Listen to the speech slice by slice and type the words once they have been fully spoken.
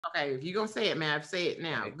Okay, if you're gonna say it, Mav, say it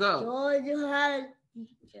now. Go. George had.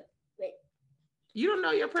 Wait. You don't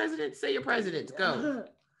know your president? Say your presidents. Go.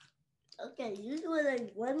 Okay, you do it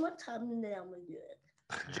like one more time and then I'm gonna do it.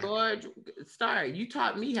 George, start. You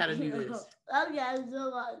taught me how to do this. Okay,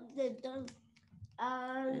 so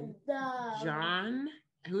and John,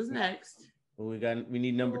 who's next? Well, we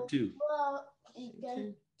need number 2.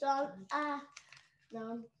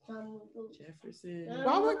 Jefferson.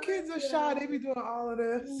 Why when kids are shy, they be doing all of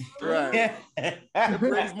this? Right. It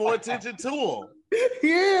brings more attention to them.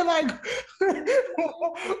 Yeah, like,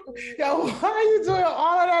 yo, why are you doing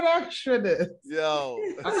all of that extraness? Yo,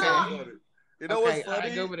 Okay. you know Okay, what's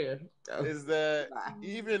funny? go over there. Go. Is that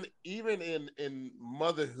even in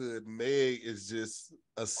motherhood, Meg is just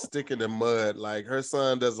a stick in the mud. Like her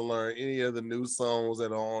son doesn't learn any of the new songs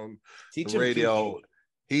that are on the radio.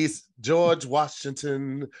 He's George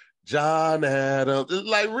Washington, John Adams.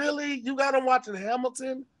 Like, really? You got him watching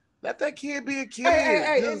Hamilton? Let that kid be a kid.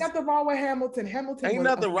 Hey, ain't nothing wrong with Hamilton. Hamilton ain't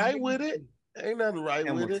nothing right with it. Ain't nothing right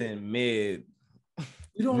with it. Hamilton, mid.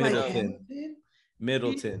 You don't like Middleton. Hamilton?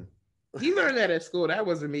 Middleton. He learned that at school. That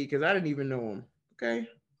wasn't me because I didn't even know him. Okay.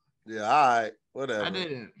 Yeah, all right. Whatever. I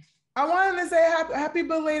didn't. I wanted to say happy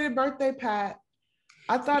belated birthday, Pat.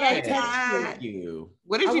 I thought I'd text you.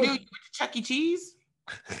 What did you do? You went to Chuck E. Cheese?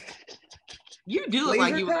 You do look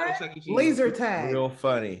like you went to Chuck E. Cheese. Laser tag. Real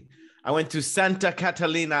funny. I went to Santa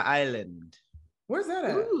Catalina Island. Where's that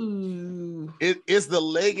at? Ooh. It's the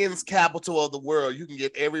leggings capital of the world. You can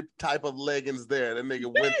get every type of leggings there. That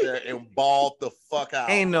nigga went there and balled the fuck out.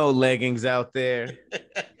 Ain't no leggings out there.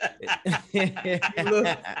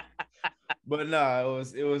 But no,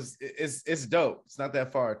 it's dope. It's not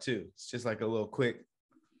that far too. It's just like a little quick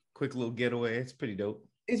little getaway. It's pretty dope.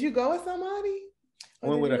 Did you go with somebody? I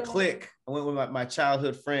went with a clique. I went with my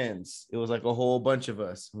childhood friends. It was like a whole bunch of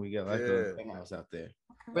us. We got like a house out there.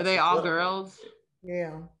 Were they all girls?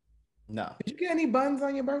 Yeah. No. Did you get any buns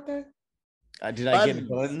on your birthday? Did I get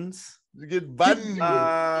buns? You get buns.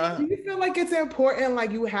 Do you feel like it's important?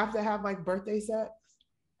 Like you have to have like birthday sex?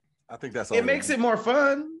 I think that's. It makes it more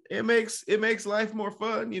fun. It makes life more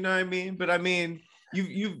fun. You know what I mean? But I mean,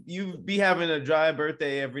 you be having a dry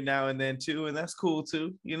birthday every now and then too, and that's cool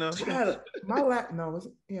too. You know. I had I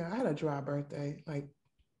had a dry birthday like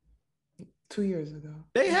 2 years ago.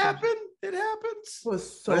 They happen. It happens. It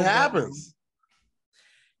was so It happens.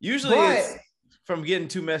 Usually it's from getting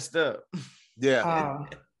too messed up. Yeah.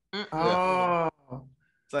 Oh.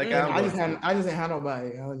 It's like I just didn't have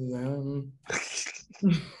nobody. I was just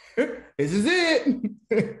like, this is it.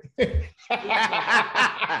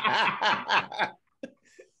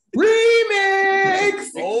 Remix.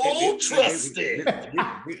 Oh, trusted.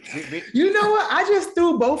 You know what? I just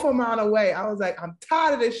threw both of them out away. I was like, I'm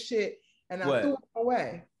tired of this shit, and I threw them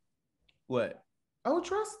away. What? Oh,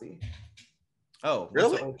 trusty. Oh,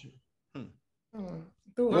 really?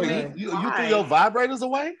 You threw your vibrators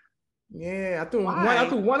away? Yeah, I threw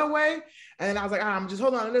one away, and then I was like, I'm just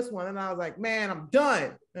holding on to this one, and I was like, man, I'm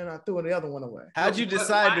done, and I threw the other one away. How'd you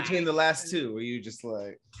decide between the last two? Were you just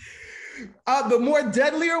like, the more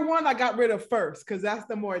deadlier one I got rid of first, because that's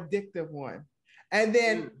the more addictive one. And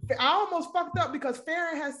then I almost fucked up because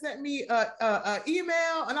Farron had sent me a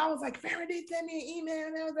email, and I was like, Farron did send me an email,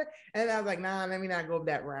 and I was like, nah, let me not go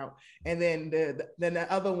that route. And then the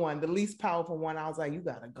other one, the least powerful one, I was like, you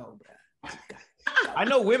gotta go, bro. I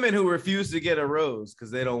know women who refuse to get a rose because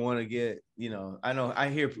they don't want to get, I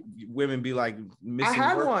hear women be like missing. I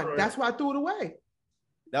had one. That's why I threw it away.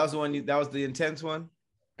 That was the one. That was the intense one.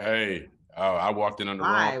 Hey, I walked in on the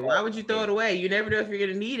wrong. Why would you throw it away? You never know if you're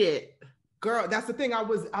gonna need it. Girl, that's the thing. I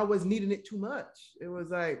was needing it too much. It was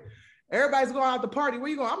like everybody's going out to party. Where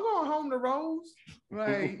you going? I'm going home to Rose.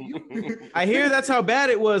 Like, I hear that's how bad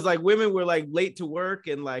it was. Like women were like late to work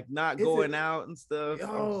and like not going out and stuff.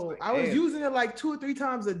 Yo, I was using it like 2 or 3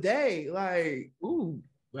 times a day. Like, ooh,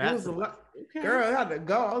 it was a lot. Okay. Girl, I had to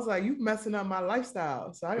go. I was like, you messing up my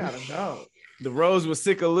lifestyle, so I gotta go. The Rose was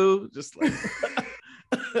sick of Lou, just like.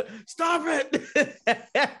 Stop it!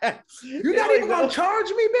 You're not even gonna charge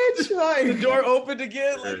me, bitch. Like the door opened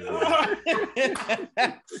again. Like, oh.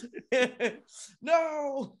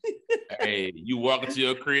 No. Hey, you walk into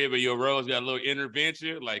your crib and your Rose got a little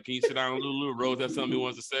intervention. Like, can you sit down, Lulu? Rose has something he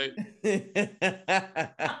wants to say. Yeah,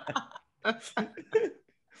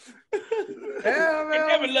 man. I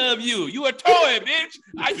never love you. You a toy, bitch.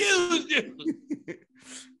 I used you.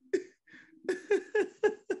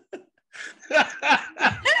 You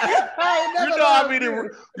know how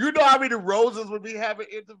how many roses would be having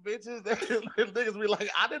interventions? Niggas be like,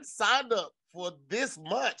 I didn't sign up for this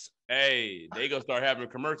much. Hey, they gonna start having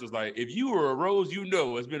commercials like, if you were a rose, you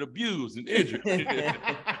know it's been abused and injured.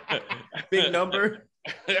 Big number.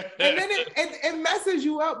 And then it messes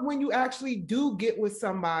you up when you actually do get with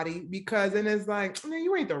somebody, because then it's like, man,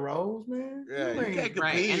 you ain't the rose, man. Yeah, you can't compete.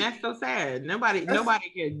 Right, and that's so sad. Nobody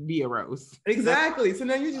can be a rose. Exactly. So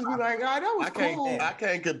then you just be like, oh, that was cool. I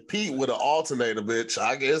can't compete with an alternator, bitch.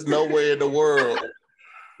 I guess nowhere in the world.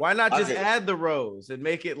 Why not just add the rose and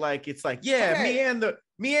make it like it's like, yeah, okay.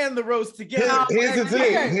 me and the rose together. Here's the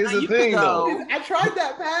thing. Here's the thing, though. I tried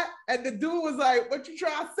that, Pat, and the dude was like, "What you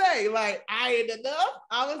trying to say? Like, I ain't enough?"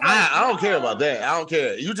 I was like, I don't care about that. I don't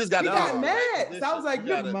care. You just got to. He got mad. So I was like,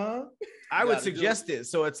 "Good mom." I would suggest it.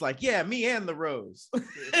 So it's like, yeah, me and the rose.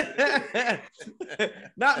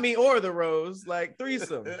 Not me or the rose, like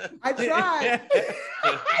threesome. I tried.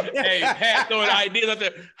 Hey, Pat throwing ideas out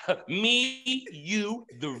there. Me, you,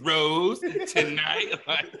 the rose tonight.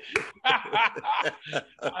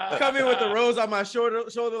 Come in with the rose on my shoulder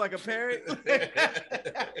like a parrot.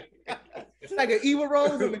 It's like an evil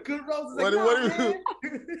rose and the good rose. Like,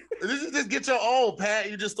 you just get your own, Pat.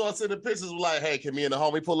 You just start sending pictures like, hey, can me and the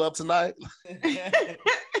homie pull up tonight?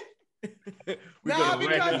 Nah,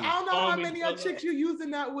 because I don't know how many of chicks you're using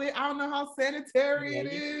that with. I don't know how sanitary it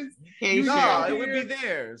is. No, it would be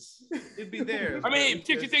theirs. It'd be theirs. I mean,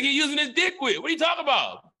 chicks you think he's using his dick with. What are you talking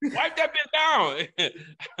about? Wipe that bitch down.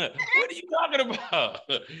 What are you talking about?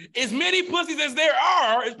 As many pussies as there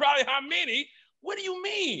are is probably how many. What do you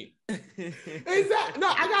mean? Exactly. No,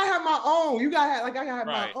 I gotta have my own. You gotta have, like, I gotta have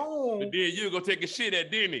my own. But then you go take a shit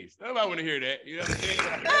at Denny's. Nobody want to hear that. You know what I'm saying?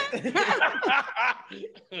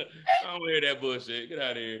 I don't want to hear that bullshit. Get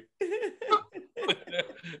out of here.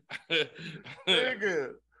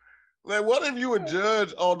 Nigga. Like, what if you would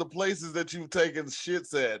judge on the places that you've taken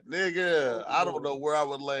shits at? Nigga, I don't know where I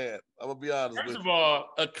would land. I'm gonna be honest with you. First of all,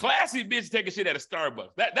 a classy bitch taking shit at a Starbucks.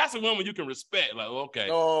 That's a woman you can respect. Like, okay.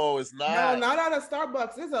 No, it's not. No, not at a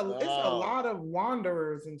Starbucks. It's a lot of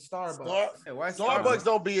wanderers in Starbucks. Starbucks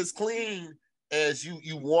don't be as clean as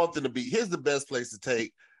you want them to be. Here's the best place to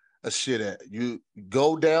take a shit at. You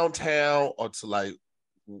go downtown or to like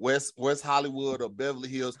West Hollywood or Beverly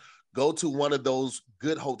Hills. Go to one of those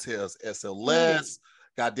good hotels, SLS.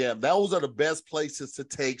 Goddamn, those are the best places to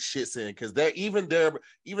take shits in, because they're even their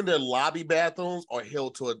lobby bathrooms are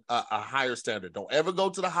held to a higher standard. Don't ever go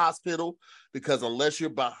to the hospital, because unless you're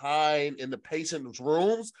behind in the patient's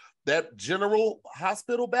rooms, that general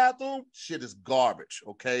hospital bathroom shit is garbage.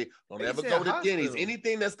 Okay, don't ever go to Denny's.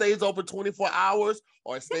 Anything that stays open 24 hours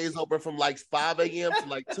or it stays open from like 5 a.m. to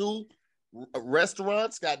like 2.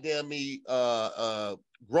 Restaurants, goddamn me,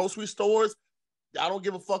 grocery stores, I don't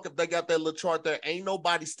give a fuck if they got that little chart there. Ain't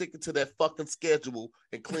nobody sticking to that fucking schedule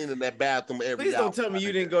and cleaning that bathroom every Please don't tell me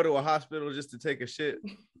you didn't go to a hospital just to take a shit.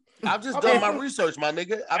 I've just done my research, my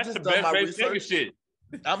nigga. I've just done my research. Shit.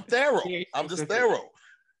 I'm thorough. I'm just thorough.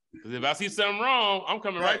 Because if I see something wrong, I'm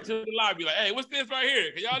coming right to the lobby like, hey, what's this right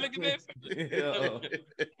here? Can y'all look at this?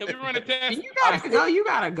 Can we run a test? You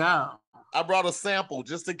gotta go. I brought a sample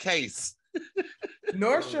just in case.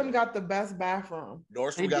 Nordstrom got the best bathroom.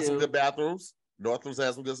 Nordstrom got some good bathrooms. Nordstrom's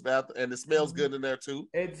has some good bathrooms, and it smells good in there too.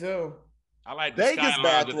 It do. I like the Vegas Sky bathrooms.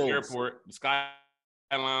 Lounge at the airport. The Sky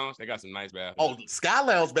Lounge, they got some nice bathrooms. Oh, Sky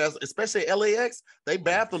Lounge bathrooms, especially at LAX, they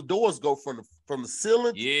bathroom doors go from the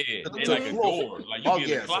ceiling. Yeah, to they the like a floor. door. Like you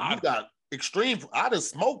get in the so you closet. got extreme. I done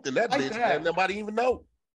smoked in that Like bitch, that. and nobody even know.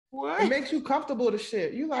 It makes you comfortable to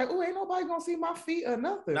shit. You like, oh, ain't nobody gonna see my feet or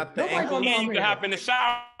nothing. Not the Nobody ankle. gonna know And I'm you here. can hop in the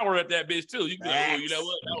shower at that bitch too. You can be like, oh, you know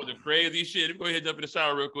what? That was the crazy shit. Let me go ahead and jump in the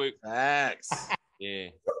shower real quick. Facts. Yeah.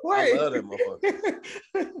 Wait. I love that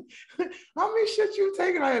motherfucker. How many shit you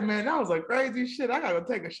taking out here, man? That was like crazy shit. I gotta go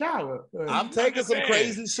take a shower. I'm taking some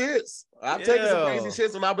crazy shits. I'm taking some crazy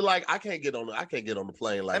shits, and I'll be like, I can't get on the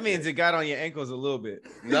plane like That means it got on your ankles a little bit.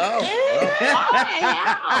 No.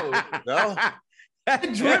 No.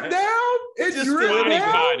 It dripped down. It Just dripped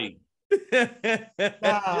down. Body.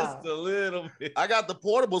 Just a little bit. I got the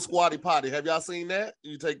portable SquADD potty. Have y'all seen that?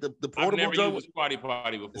 You take the I've portable never joint. used a SquADD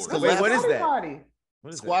potty before. It's the Wait, what is that? Party.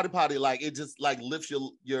 What is that? SquADD potty, like it just like lifts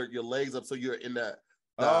your legs up so you're in that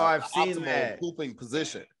I've seen optimal that. pooping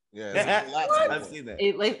position. Yeah, it's I've seen that.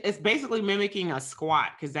 It's basically mimiking a squat,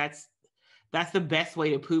 because that's the best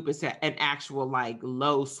way to poop, is an actual like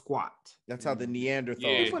low squat. That's how the Neanderthals.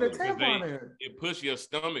 Yeah, Put a because tampon in. it push your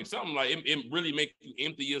stomach, something like it really make you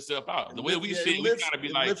empty yourself out. The way we it shit, lifts, we gotta be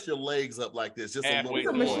it like lifts your legs up like this, just a halfway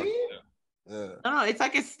little It's a more. machine? No, it's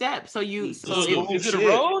like a step. So is it a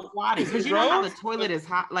road? Because you know how the toilet is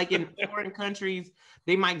hot. Like in foreign countries,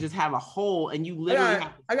 they might just have a hole, and you literally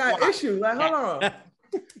have to I got issues. Like, hold on.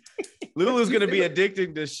 Lulu's gonna be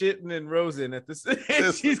addicted to shitting and rosing at this.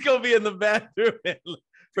 She's gonna be in the bathroom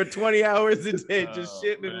for 20 hours a day, just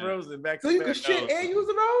shitting and rosing back. So you can shit and use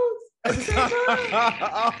the rose at the same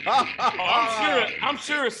time? I'm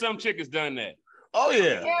sure some chick has done that. Oh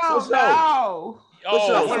yeah. No.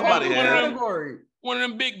 Somebody has. One of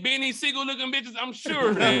them big Benny Siegel looking bitches. I'm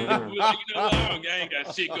sure. I ain't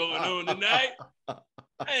got shit going on tonight.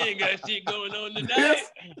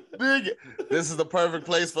 This is the perfect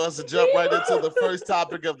place for us to jump right into the first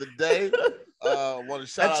topic of the day. Want to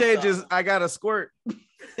shout that changes. I got a squirt.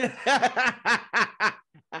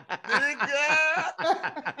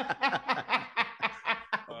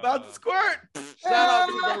 About the squirt. Shout out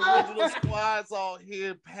to the original squads all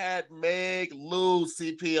here. Pat, Meg, Lou,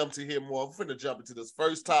 CPM to hear more. We're finna jump into this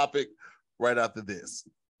first topic right after this.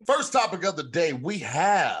 First topic of the day, we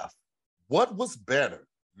have what was better,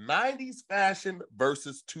 90s fashion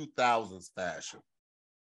versus 2000s fashion.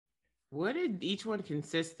 What did each one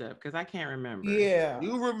consist of? Because I can't remember. Yeah.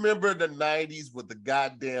 You remember the 90s with the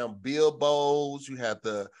goddamn Bilbos. You had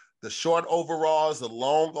the short overalls, the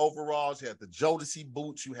long overalls. You had the Jodeci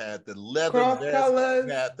boots. You had the leather vest. Colors.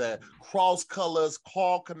 You had the cross colors,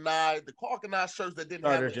 Carl Kanai, the Carl Kanai shirts that didn't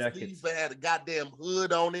have the sleeves, but had a goddamn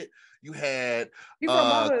hood on it. You had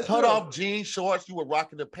cut off jean shorts. You were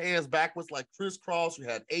rocking the pants backwards like crisscross. You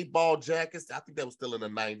had 8-ball jackets. I think that was still in the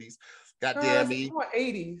 90s. Goddamn me.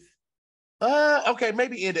 80s. Okay,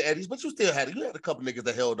 maybe in the 80s, but you still had it. You had a couple niggas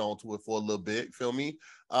that held on to it for a little bit. Feel me?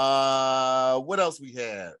 What else we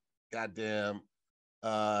had? Goddamn.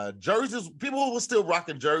 Jerseys. People were still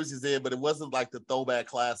rocking jerseys then, but it wasn't like the throwback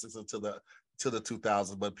classics until the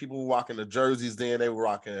 2000s. But people were rocking the jerseys then. They were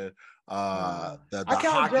rocking the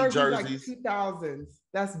hockey jerseys. Like 2000s.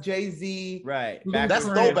 That's Jay-Z. Right. That's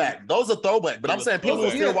throwback. Those are throwback. But I'm saying people were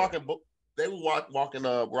still walking. They were rocking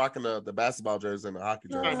the basketball jerseys and the hockey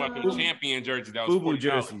jerseys. Talking about the champion jersey. That was FUBU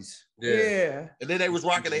jerseys. Yeah. And then they was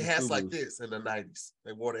rocking their hats like this in the 90s.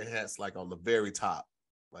 They wore their hats like on the very top.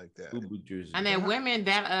 Like that. FUBU jersey. And then women,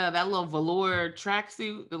 that little velour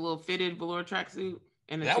tracksuit, the little fitted velour tracksuit.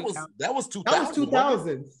 That was 2000s. That was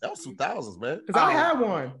 2000s. That was 2000s, man. Because I had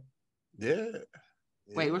one. Yeah.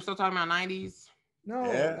 Wait, we're still talking about 90s? No,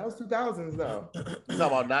 that was 2000s though. We're talking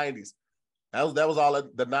about 90s. That was all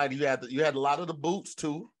the 90s. You had a lot of the boots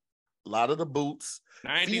too. A lot of the boots.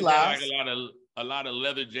 90s like a lot of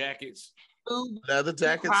leather jackets. Leather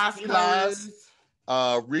jackets.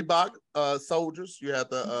 Reebok soldiers. You had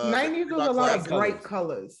the 90s was a lot of bright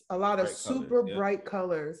colors. A lot of super bright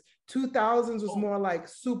colors. 2000s was more like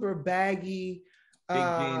super baggy. Big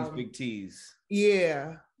jeans, big tees.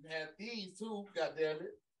 Yeah. You had these too, goddamn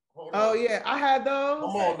it. Oh yeah, I had those.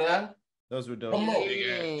 Come on now. Those were dope. Come on.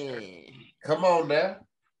 Yeah. Come on now.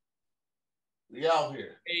 We out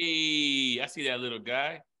here. Hey, I see that little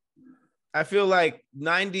guy. I feel like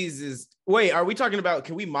 90s is wait, are we talking about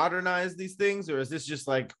can we modernize these things or is this just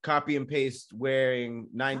like copy and paste wearing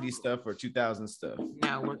 90s stuff or 2000 stuff?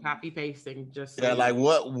 No, we're copy pasting just like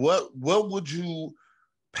what would you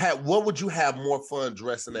Pat, what would you have more fun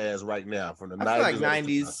dressing as right now from the 90s? I feel like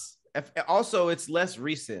 90s. Also, it's less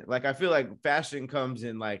recent. Like I feel like fashion comes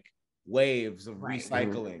in like waves of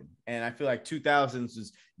recycling. And I feel like 2000s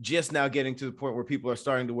is just now getting to the point where people are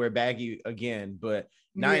starting to wear baggy again. But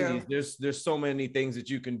 90s, there's so many things that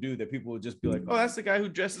you can do that people will just be like, oh, that's the guy who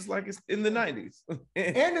dresses like it's in the 90s.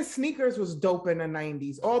 And the sneakers was dope in the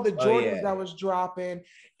 90s. All the Jordans that was dropping,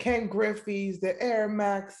 Ken Griffey's, the Air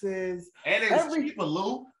Maxes. And it was cheaper,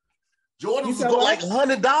 Lou. Jordans was like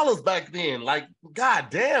 $100 back then. Like, god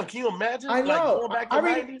damn, can you imagine? I know. Like, going back to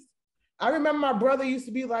 90s? I remember my brother used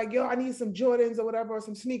to be like, yo, I need some Jordans or whatever, or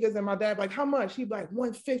some sneakers. And my dad like, how much? He'd be like,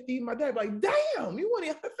 $150. My dad like, damn, you want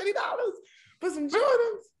 $150 for some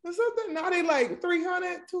Jordans or something? Now they like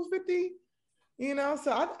 $300, $250, you know?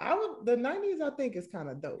 So I would, the 90s, I think is kind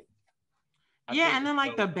of dope. Yeah, and then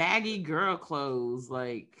like the baggy girl clothes,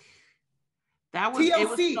 like that was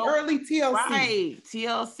TLC, early TLC. Right,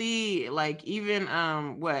 TLC. Like even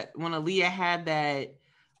when Aaliyah had that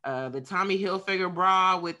the Tommy Hilfiger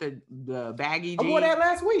bra with the baggy jeans. I wore that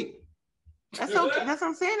last week. That's so that's what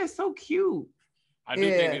I'm saying. It's so cute. I do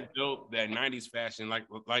think it's dope that 90s fashion, like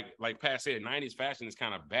Pat said, 90s fashion is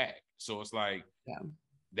kind of back. So it's like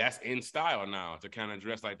that's in style now to kind of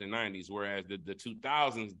dress like the 90s, whereas the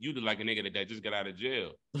 2000s, you look like a nigga that just got out of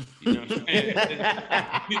jail. You know what I'm saying?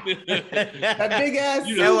 That big ass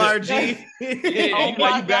LRG. Oh you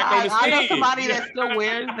my back God. on the I know scene. somebody that still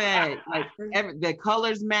wears that. Like the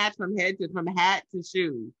colors match from hat to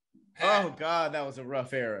shoe. Oh God, that was a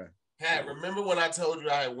rough era. Pat, remember when I told you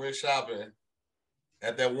I had went shopping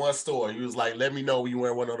at that one store? You was like, let me know when you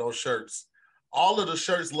wear one of those shirts. All of the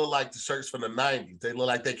shirts look like the shirts from the 90s. They look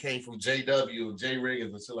like they came from JW, J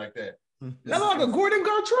Riggins, and shit like that. That look like a Gordon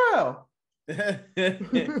Gartrell.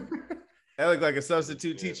 That looked like a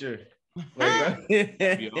substitute teacher.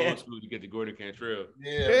 Be old school to get the Gordon Cantrell.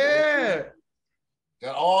 Yeah.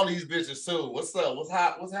 Got all these bitches too. What's up? What's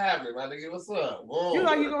happening, my nigga? What's up? Whoa. You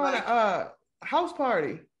like you going to a house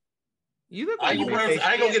party. You look I like ain't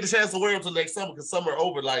gonna get the chance to wear them till next summer because summer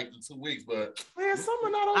over like in 2 weeks. But Man, summer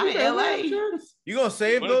not over Hi, LA. You gonna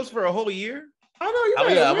save those for a whole year? I know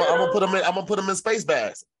you. I'm gonna put them in space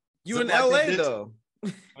bags. You in Like LA this, though?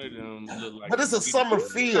 But it's a summer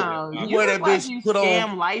feel. No, You you wear look that like bitch, you put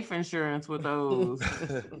scam on. life insurance with those.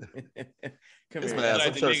 Come This here. man- Like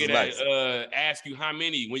some the shirts nigga is that nice. ask you how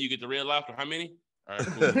many when you get the Red Lobster. How many? All right,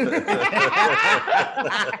 cool.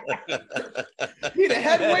 He the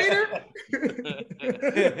head waiter.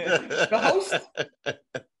 The host.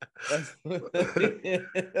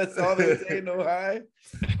 That's all they say. No high.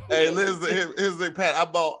 Hey, listen, here's the Pat. I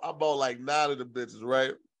bought like 9 of the bitches,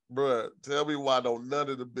 right, bruh? Tell me why don't none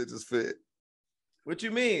of the bitches fit? What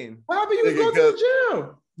you mean? What happened? You was Nigga, going to the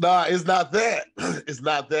gym. Nah, it's not that. It's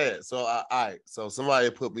not that. So so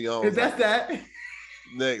somebody put me on. Is that that?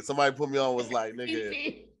 Nigga, somebody put me on was like,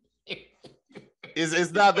 nigga.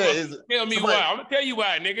 It's not that. Tell me why. I'm gonna tell you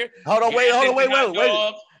why, nigga. Hold on, wait. No,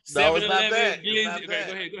 No, it's not 7-Eleven, that. It's Glizzy. not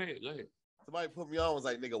Okay, that. go ahead. Somebody put me on was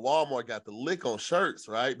like, nigga, Walmart got the lick on shirts,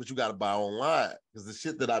 right? But you got to buy online because the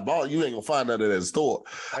shit that I bought, you ain't gonna find none of that in the store.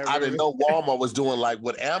 I didn't know Walmart was doing like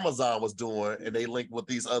what Amazon was doing, and they linked with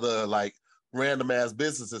these other like random ass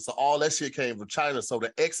businesses. So all that shit came from China. So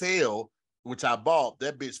the XL, which I bought,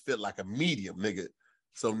 that bitch fit like a medium, nigga.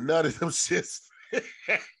 So none of them shits.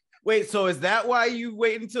 Wait, so is that why you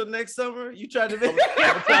wait until next summer? You tried to make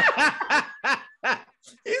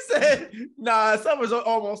He said, nah, summer's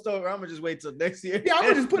almost over. I'm gonna just wait till next year. Yeah, I'm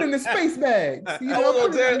gonna just put in the space bags. You know, I'm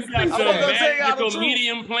gonna tell You got I'm some gonna tell y'all the magical truth.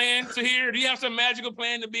 medium plan to here? Do you have some magical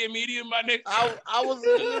plan to be a medium by next? I was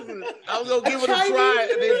gonna give it a try,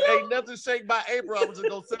 and then ain't nothing shake by April. I was just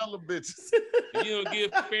gonna sell them bitches. You don't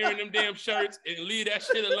give Farron them damn shirts and leave that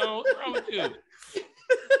shit alone. What's wrong with you?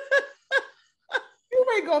 You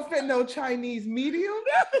ain't gonna fit no Chinese medium.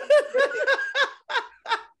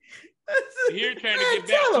 Here trying to get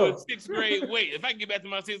back to a 6th grade weight. If I can get back to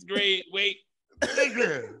my 6th grade weight,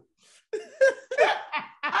 Nigga.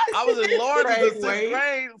 I was in Lord in the 6th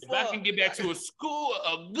grade. if I can get back to a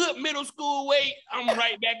good middle school weight, I'm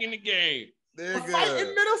right back in the game. A fight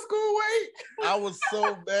in middle school weight. I was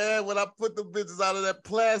so bad when I put the bitches out of that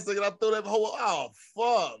plastic and I threw that whole. Oh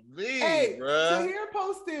fuck me, Hey, bruh. Tahir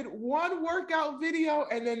posted one workout video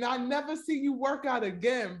and then I never see you work out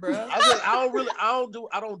again, bro.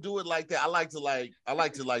 I don't do it like that. I like to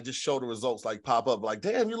just show the results, like pop up, like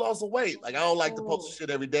damn, you lost some weight. Like I don't like to post shit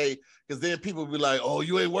every day because then people be like, oh,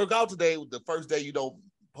 you ain't work out today. The first day you don't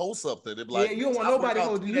post something, they be like, yeah, you don't want nobody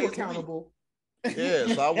holding you accountable. Yeah,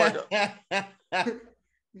 so I work.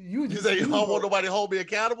 You say you don't want nobody to hold me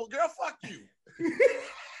accountable, girl? Fuck you.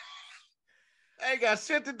 Ain't got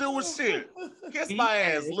shit to do with shit. Kiss my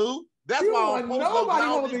ass, Lou. That's You why I want don't post nobody no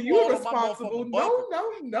holding you responsible.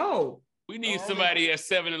 No. We need somebody at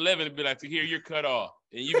 7-Eleven to be like, to hear you're cut off.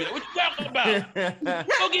 And you be like, what you talking about?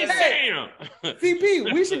 Go get Sam.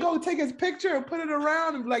 CP, we should go take his picture and put it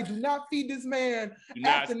around and be like, do not feed this man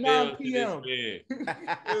after 9 p.m.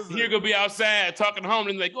 You're gonna be outside talking to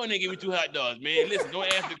homeless, like, go in there and give me 2 hot dogs, man. Listen,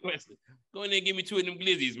 don't ask the question. Go in there and give me 2 of them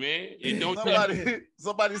glizzies, man. And don't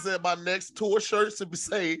somebody said my next tour shirt should be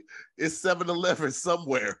say it's 7-Eleven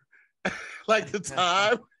somewhere. Like the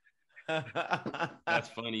time. That's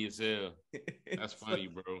funny as hell. That's funny,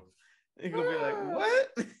 bro. You're gonna be like,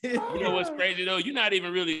 what? You know what's crazy though? You're not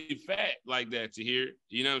even really fat like that to hear.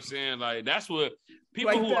 You know what I'm saying? Like that's what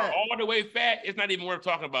people like who that. are all the way fat, it's not even worth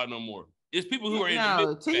talking about no more. It's people who are in the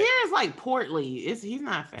middle. Tahir is like portly. He's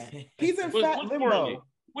not fat. He's in fat What's limbo. portly?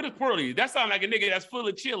 What is portly? That sounds like a nigga that's full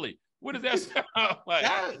of chili. What does that sound like?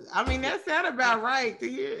 That sounded about right.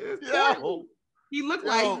 Tahir. Yo. He looked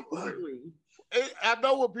like portly. I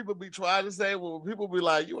know what people be trying to say. When people be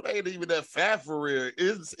like, "You ain't even that fat for real,"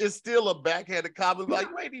 it's still a backhanded comment. Like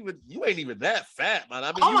you ain't even that fat, man. I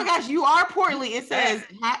mean, oh my gosh, you are portly. It says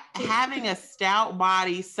having a stout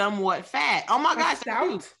body, somewhat fat. Oh my gosh,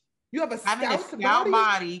 stout. You have a having a stout stout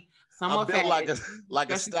body, I'm somewhat built fat. like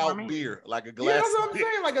a stout beer, like a glass. Yeah, that's what I'm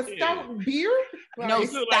saying. Like a stout beer. Like, No, You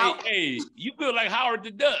feel like, hey, you feel like Howard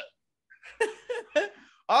the Duck.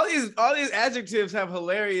 All these adjectives have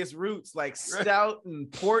hilarious roots, like stout and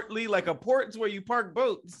portly. Like a port's where you park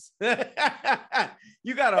boats.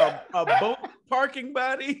 You got a boat parking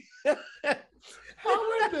body.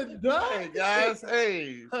 Howard the Duck. Hey guys,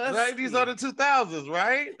 hey, 90s or the 2000s,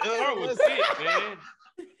 right? Howard was sick, man.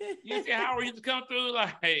 You see Howard used to come through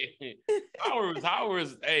like Howard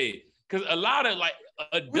was hey, because a lot of like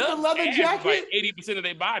a duck's leather ass jacket? is like 80% of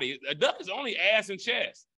their body. A duck is only ass and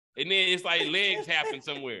chest, and then it's like legs happen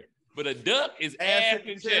somewhere. But a duck is ass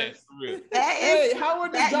and chest. For real. Hey,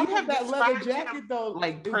 Howard the Duck you have with that leather described jacket though.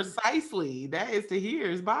 like precisely. That is to hear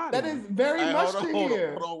his body. That is very much to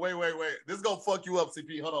hear. Hold on, wait. This is gonna fuck you up,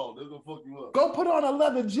 CP. Hold on, this is gonna fuck you up. Go put on a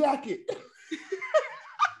leather jacket.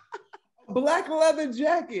 Black leather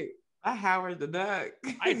jacket. I Howard the Duck.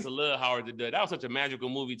 I used to love Howard the Duck. That was such a magical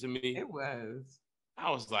movie to me. It was. I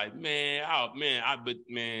was like, man.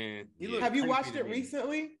 Yeah. Have you watched it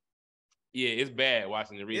recently? Yeah, it's bad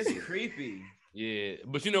watching it recently. It's creepy. Yeah,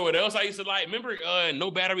 but you know what else I used to like? Remember, no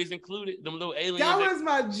batteries included. Them little aliens. That was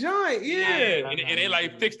my joint. Yeah. And they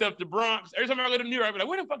like fixed up the Bronx. Every time I go to New York, I be like,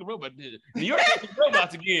 where the fucking robots? New York got the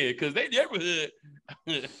robots again because they neighborhood.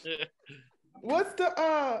 What's the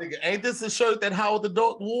Nigga, ain't this a shirt that Howard the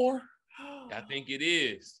Duck wore? I think it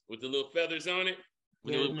is with the little feathers on it,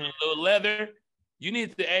 with the little leather. You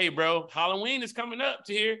need to, hey, bro, Halloween is coming up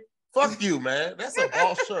to here. Fuck you, man. That's a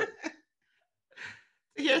ball shirt.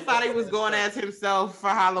 He just thought he was going as himself for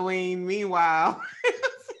Halloween. Meanwhile,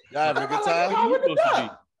 Y'all having a good time? Howard the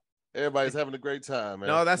Duck. Everybody's having a great time, man.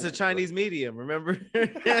 No, that's a Chinese medium. Remember? You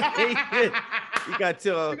got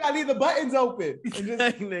till You gotta leave the buttons open. And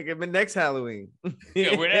just... nigga, but next Halloween.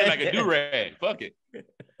 Yeah, wear that like a do-rag. Fuck it.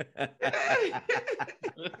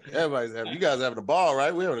 Everybody's having. You guys having a ball,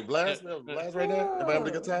 right? We having a blast. We having a blast right now. Everybody having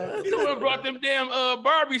a good time. You know what brought them damn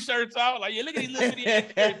Barbie shirts out? Like, yeah, look at these little bitty ass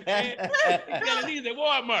shirts, man. Selling these at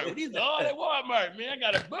Walmart. These are all at Walmart, man. I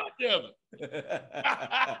got a bunch of them.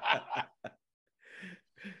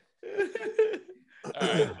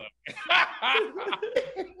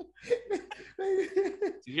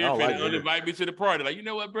 All right. You're gonna invite me to the party. Like, you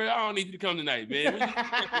know what, bro? I don't need you to come tonight, man.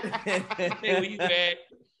 Where you at?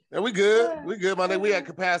 And we good. We good, my nigga. We got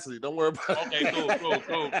capacity. Don't worry about it. Okay, cool. It's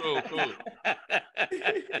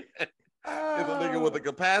a nigga with the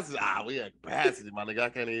capacity. We got capacity, my nigga. I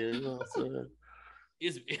can't even. You know what I'm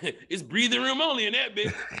saying? It's breathing room only in that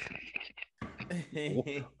bitch.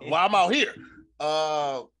 Well, I'm out here.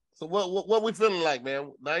 So what we feeling like,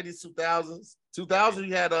 man? 90s, 2000s. 2000,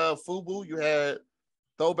 you had FUBU, you had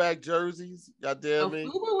throwback jerseys. Goddamn me.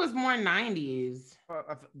 FUBU was more 90s.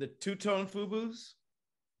 The two-tone FUBUs.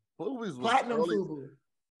 FUBUs was Platinum early, FUBU.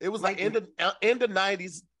 It was like in the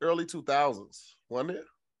 90s, early 2000s, wasn't it?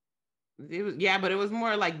 It was, yeah, but it was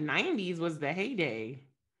more like 90s was the heyday.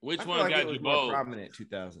 Which I one feel like got it was your more bows? prominent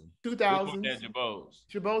 2000. 2000s. Jabos?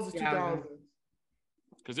 Jabos is 2000s.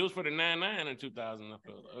 Because it was for the 99 in 2000. I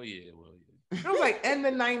felt. Oh yeah, well yeah. It was like in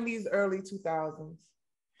the 90s, early 2000s.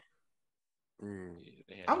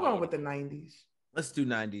 Yeah, I'm going with the 90s. Let's do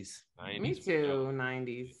 90s. 90s. Me too,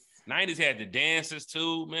 90s. 90s had the dances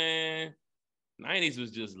too, man. 90s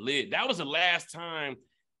was just lit. That was the last time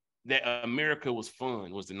that America was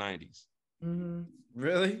fun, was the 90s. Mm-hmm.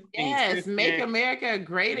 Really? Yes, make America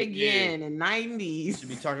great again in 90s. Should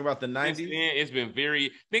be talking about the 90s. It's been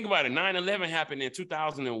very, think about it, 9/11 happened in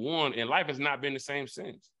 2001 and life has not been the same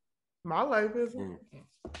since. My life isn't.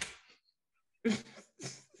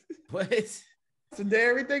 What? Today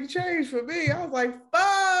everything changed for me. I was like,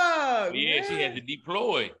 fuck. Yeah, man. she had to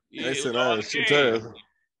deploy. Yeah, They it said, was all "Oh, the she change. does."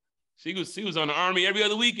 She was on the Army every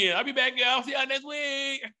other weekend. I'll be back, y'all. I'll see y'all next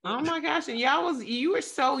week. Oh my gosh, and you were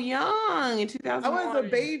so young in 2001. I was a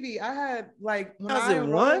baby. I had like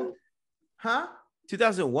 2001? Huh?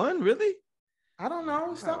 2001? Really? I don't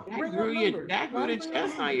know. Stop That bringing grew, up numbers. that grew the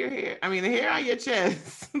chest on your hair. I mean, the hair on your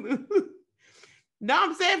chest. No,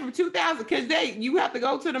 I'm saying from 2000 because you have to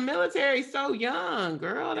go to the military so young,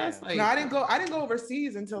 girl. That's like No, I didn't go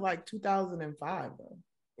overseas until like 2005 though.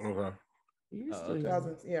 Okay. You're still young.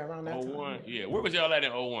 2000, yeah, around that 01. time. Yeah, where was y'all at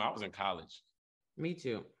in 01? I was in college. Me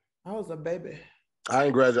too. I was a baby. I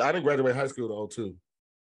didn't graduate high school to 02.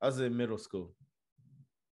 I was in middle school.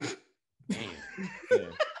 Damn.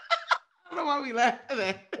 Yeah. I don't know why we laugh at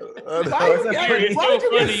that. Why you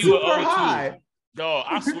get super high? Dog,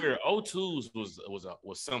 I swear, O2's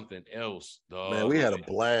was something else, dog. Man, we had a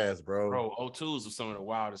blast, bro. Bro, O2's was some of the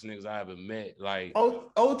wildest niggas I ever met. Like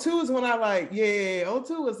O2's when I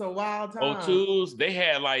O2 was a wild time. O2's, they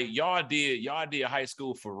had like y'all did high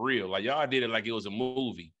school for real. Like y'all did it like it was a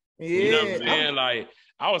movie. Yeah. You know what I'm saying? Like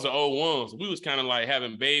I was an 01, so we was kind of like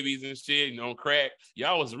having babies and shit, on crack.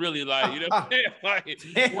 Y'all was really like, you know what I'm saying? Like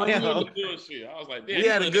doing shit. I was like, damn, we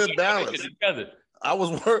had a good balance. Together. I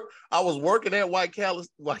was working at White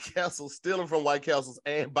Castle, stealing from White Castles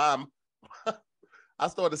and buying. I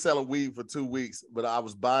started selling weed for 2 weeks, but I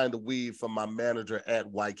was buying the weed from my manager at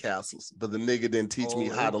White Castles. But the nigga didn't teach me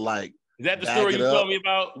how to like. Is that the story you told me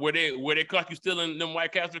about where they caught you stealing them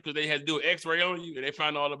White Castles because they had to do an X-ray on you and they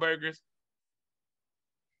found all the burgers?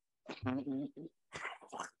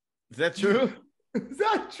 Is that true? Is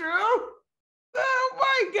that true? Oh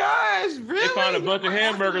my gosh, really? They found a bunch of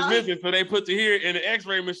hamburgers missing, so they put you here in the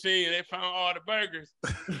X-ray machine and they found all the burgers.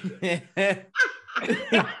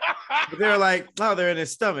 But they were like, oh, they're in his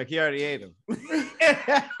stomach. He already ate them.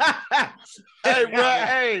 Hey, bro,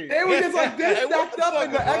 hey. They were just like this stacked up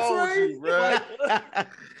in the X-ray.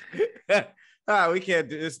 We can't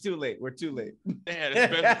do it's too late. We're too late. They had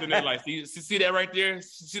asbestos in their life. See that right there?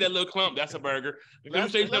 See that little clump? That's a burger. Let me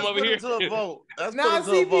show you something over here. Nah,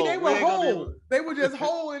 CP, they were whole. They were just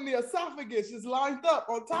whole in the esophagus, just lined up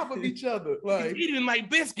on top of each other. Like eating like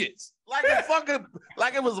biscuits. Like a fucking,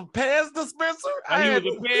 like it was a Pez dispenser. He was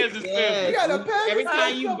a Pez dispenser. You got a Pez Every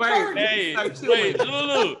time you burp, hey, wait,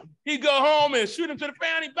 Lulu. He go home and shoot him to the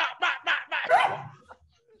family. Bop, bop, bop, bop.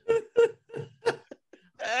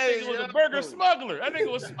 Hey, he was a burger smuggler. That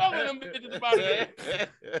nigga was smuggling them bitches about it.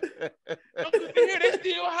 Here, they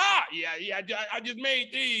still hot. Yeah. I just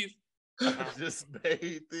made these. Yeah,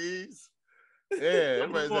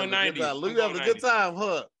 everybody's having a good time. Luke having a good time,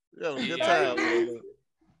 huh? You having a good time,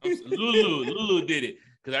 Lulu did it.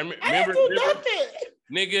 Because I remember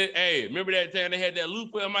nigga, hey, remember that time they had that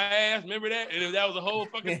loofah in my ass? Remember that? And that was a whole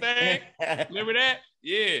fucking thing. Remember that?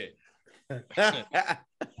 Yeah.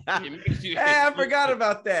 Hey, I forgot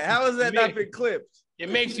about that. How has that not been clipped? It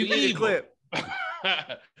makes you evil. Clip.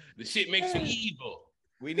 The shit makes you evil.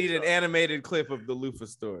 We need an animated clip of the loofah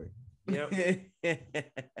story. Yep.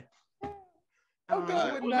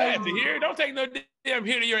 Glad to hear. Don't take no damn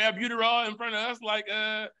hit of your albuterol in front of us like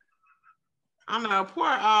I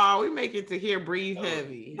know, we make it to hear breathe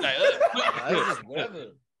heavy. This is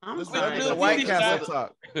weather. I'm sorry. The White Castle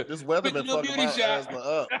talk. This weather been fucking my asthma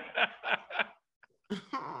up.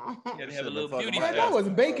 Have a little beauty shot. That was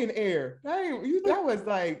bacon air. That was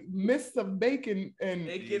like mist of bacon and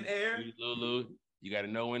bacon air. Lulu, you got to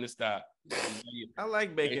know when to stop. I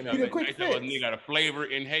like bacon. You got a flavor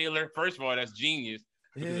inhaler. First of all, that's genius.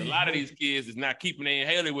 Because a lot of these kids is not keeping their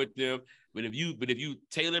inhaler with them. But if you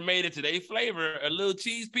tailor made it to their flavor, a little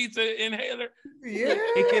cheese pizza inhaler,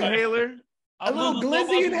 bacon inhaler, a little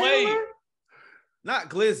glizzy inhaler, not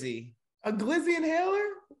glizzy, a glizzy inhaler,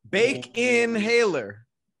 bake inhaler,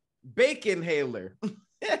 bacon inhaler.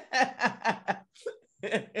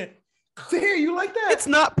 So here, you like that? It's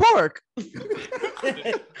not pork.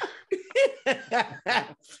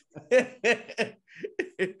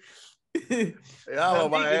 Y'all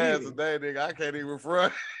on my ass today, nigga. I can't even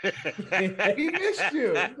front. He missed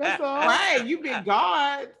you. That's all. Right, you been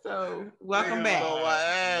gone, so welcome back. On my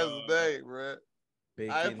ass today, bro.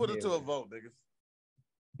 I put it to a vote, niggas.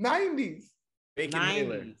 90s. Bacon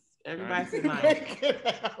 90s. Everybody said 90s.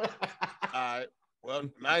 All right. Well,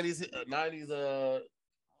 90s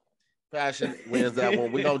fashion wins that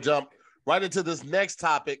one. We're gonna jump right into this next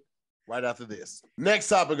topic right after this. Next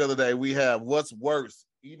topic of the day, we have what's worse,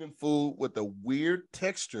 eating food with a weird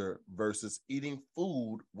texture versus eating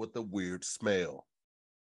food with a weird smell.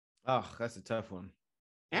 Oh, that's a tough one.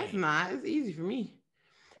 That's not. It's easy for me.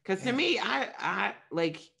 Because to me, I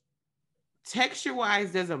like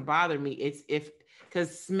texture-wise doesn't bother me. It's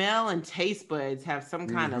because smell and taste buds have some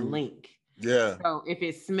kind of link. Yeah. So if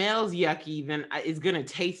it smells yucky, then it's gonna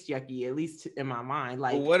taste yucky, at least in my mind.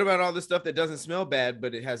 Like, well, what about all the stuff that doesn't smell bad,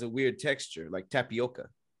 but it has a weird texture, like tapioca?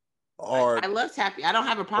 Or I love tapioca. I don't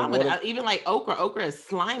have a problem with it. Even like okra. Okra is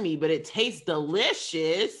slimy, but it tastes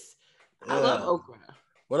delicious. Yeah. I love okra.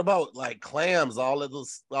 What about like clams? All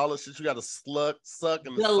the shit you got to suck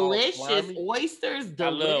and delicious oysters. Delicious. I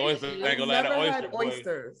love oysters. I never had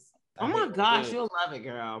oysters. Oh my gosh, you'll love it,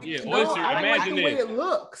 girl. Yeah, oysters. I imagine like the way it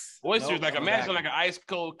looks. Oysters, imagine like an ice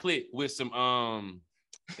cold clit with some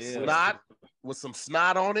snot, with some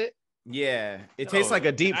snot on it. Yeah, it tastes like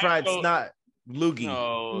a deep fried snot.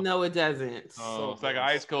 loogie. No, it doesn't. So it's like an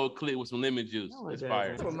ice cold clit with some lemon juice. No, It's it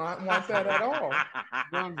fire. I do not want that at all.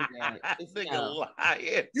 Don't do that. It's no.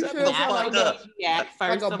 You should have like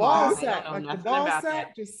First a of ball all, sack, I don't like know the nothing ball about sack.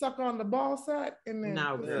 that. Just suck on the ball sack and then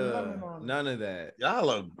No, put bro. some lemon on it. None of that. Y'all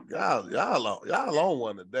on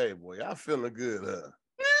one today, boy. Y'all feeling good, huh?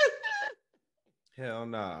 Hell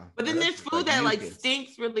nah. But then there's food that like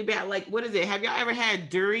stinks really bad. Like, what is it? Have y'all ever had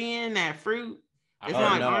durian? That fruit? It's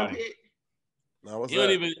not like armpit. No, what's You don't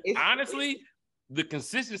that? even honestly. The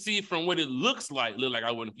consistency from what it looks like, look like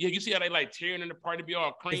I wouldn't. Yeah, you see how they like tearing in the part to be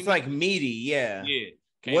all creamy. It's like meaty, yeah.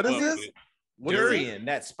 Yeah. What is this? Durian,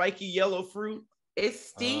 that spiky yellow fruit. It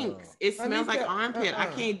stinks. It smells like armpit. I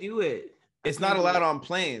can't do it. It's not allowed on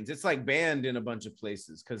planes. It's like banned in a bunch of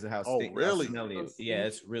places because of how really? smelly it is. Yeah,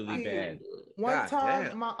 it's really bad. One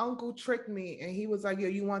time, my uncle tricked me, and he was like, "Yo,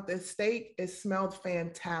 you want this steak? It smelled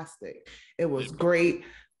fantastic. It was great."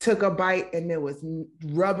 Took a bite, and it was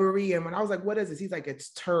rubbery. And when I was like, "What is this?" He's like, "It's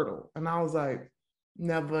turtle." And I was like,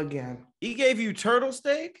 "Never again." He gave you turtle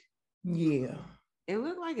steak? Yeah. It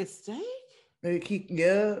looked like a steak.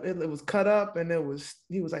 It was cut up, and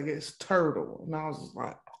he was like, "It's turtle," and I was just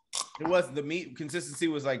like, it wasn't, the meat consistency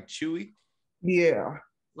was like chewy. Yeah,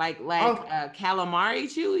 like calamari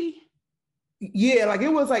chewy. Yeah, like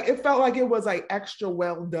it felt like it was like extra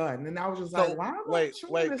well done, and I was just like, "Why?" Wait,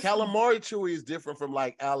 calamari chewy is different from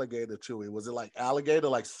like alligator chewy. Was it like alligator,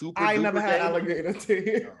 like super? I never had alligator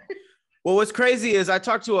chewy. Well, what's crazy is I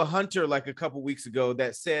talked to a hunter like a couple weeks ago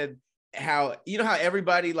that said how, you know how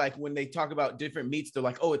everybody, like when they talk about different meats, they're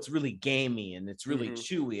like, oh, it's really gamey and it's really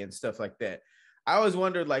chewy and stuff like that. I always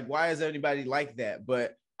wondered, like, why is anybody like that?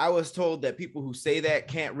 But I was told that people who say that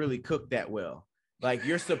can't really cook that well. Like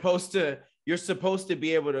you're supposed to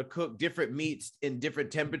be able to cook different meats in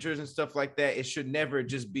different temperatures and stuff like that. It should never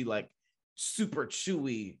just be like super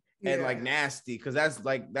chewy and like nasty, because that's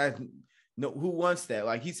like that. No, who wants that?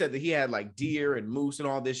 Like he said that he had like deer and moose and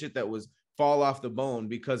all this shit that was fall off the bone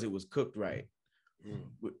because it was cooked right,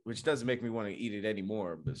 which doesn't make me want to eat it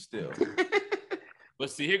anymore, but still. But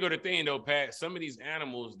see, here go the thing though, Pat. Some of these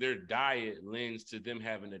animals, their diet lends to them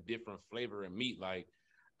having a different flavor of meat. Like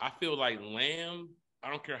I feel like lamb, I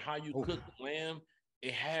don't care how you cook lamb,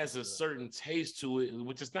 it has a certain taste to it,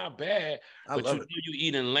 which is not bad. But you know you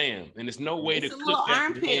eating lamb, and there's no way to cook that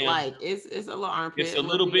armpit. Like it's a little armpit. It's a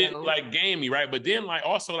little bit like gamey, right? But then like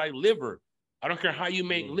also like liver. I don't care how you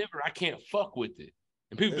make liver, I can't fuck with it.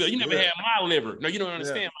 And people be like, you never had my liver. No, you don't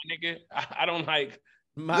understand, my nigga. I don't like.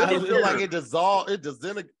 I feel like it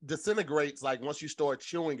disintegrates like once you start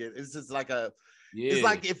chewing it. It's just like it's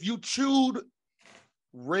like if you chewed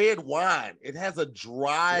red wine, it has a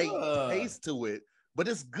dry taste to it, but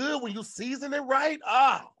it's good when you season it right.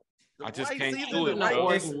 I just can't do it,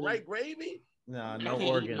 right gravy. No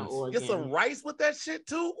organs. Get some rice with that shit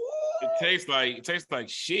too. Ooh. It tastes like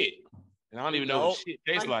shit. And I don't even know what shit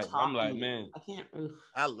tastes like. I'm like, man. I can't.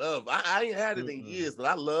 I ain't had it in years, but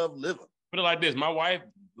I love liver. Put it like this: my wife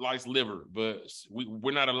likes liver, but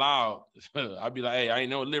we're not allowed. I'd be like, hey, I ain't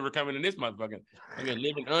no liver coming in this motherfucker. I got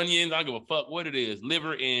liver and onions. I don't give a fuck what it is.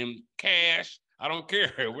 Liver and cash. I don't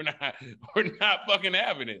care. We're not fucking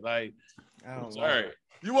having it. Like, I'm sorry.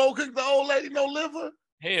 You won't cook the old lady no liver?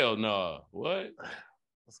 Hell no. What?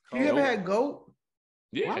 You ever had goat?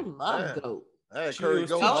 Yeah, I love goat.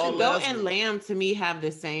 Goat and lamb to me have the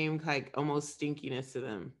same like almost stinkiness to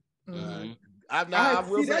them.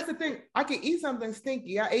 That's the thing. I can eat something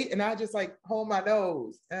stinky. I ate and I just like hold my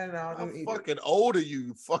nose and I'm fucking older.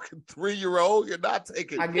 You fucking 3-year-old. You're not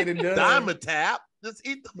taking. I get it done. Diamond Tap. Just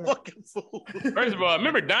eat the fucking food. First of all,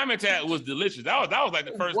 remember Diamond Tap was delicious. That was like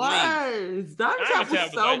the first lead. Diamond Tap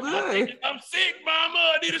was so good. I'm sick, mama.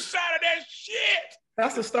 I need a shot of that shit.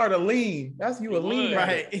 That's the start of lean. That's you a lean,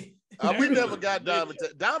 right? We never got Diamond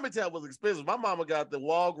Tap. Diamond Tap was expensive. My mama got the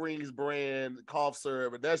Walgreens brand cough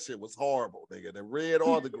syrup, and that shit was horrible, nigga. The red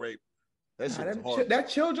or the grape. That shit was horrible. That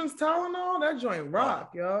children's Tylenol, that joint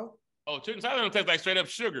rock, yo. Oh, children's Tylenol tastes like straight up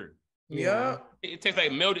sugar. Yeah. It tastes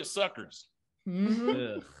like melted suckers.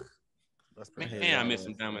 Mm-hmm. Man, I miss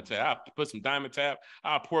some Diamond Tap. I'll put some Diamond Tap.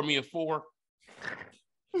 I'll pour me a 4.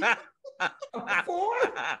 4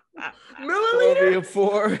 milliliter?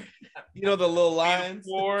 4. You know the little lines.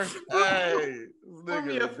 4. Hey, this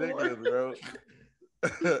nigga ridiculous, bro.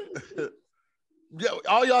 Yeah,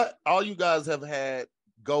 all you guys have had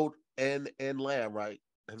goat and lamb, right?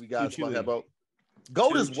 Have you guys had about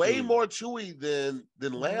goat is way more chewy than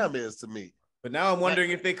lamb is to me. But now I'm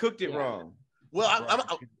wondering if they cooked it wrong. Well,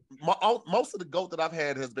 most of the goat that I've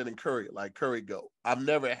had has been in curry, like curry goat. I've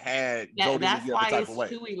never had goat That's any why other type it's of way.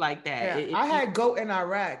 chewy like that. Yeah, I had goat in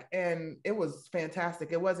Iraq and it was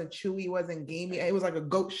fantastic. It wasn't chewy, it wasn't gamey. It was like a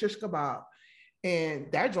goat shish kebab,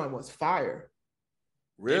 and that joint was fire.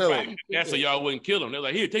 Really? That's so y'all wouldn't kill him. They're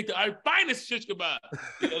like, here, take the finest shish kebab.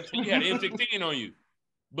 You had M16 on you.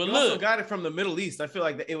 But you look, also got it from the Middle East. I feel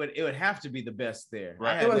like it would have to be the best there.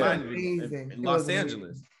 Right. It was amazing. In Los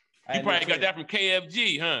Angeles. You probably got that from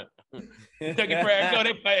KFG, huh? Kentucky Fried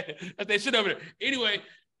Goat. That's that shit over there. Anyway,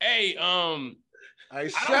 hey, hey,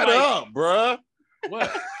 shut up, bruh.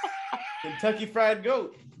 What? Kentucky Fried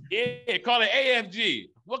Goat. Yeah, call it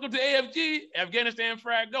AFG. Welcome to AFG, Afghanistan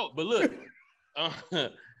Fried Goat. But look,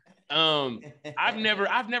 I've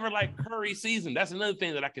never liked curry season. That's another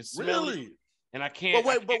thing that I can smell. Really? It, and I can't.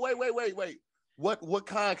 But wait. What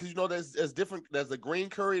kind? Because you know there's different. There's a green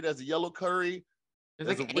curry. There's a yellow curry.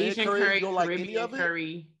 There's like a red Asian curry. You don't like any of it?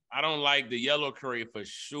 Curry. I don't like the yellow curry for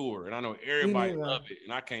sure. And I know everybody love it.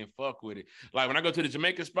 And I can't fuck with it. Like when I go to the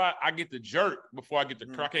Jamaican spot, I get the jerk before I get the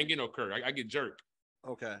curry. I can't get no curry. I get jerk.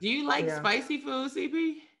 Okay. Do you like spicy food,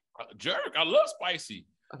 CP? Jerk. I love spicy.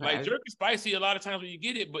 Okay. Like jerk is spicy a lot of times when you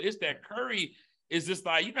get it, but it's that curry is just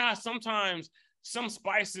like, you know how sometimes some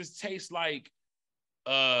spices taste like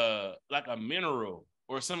a mineral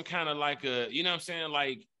or some kind of like a, you know what I'm saying?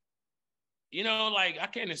 Like, you know, like I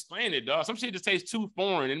can't explain it, dog. Some shit just tastes too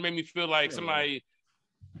foreign. It made me feel like somebody,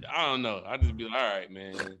 I don't know. I just be like, all right,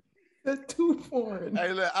 man. That's too foreign.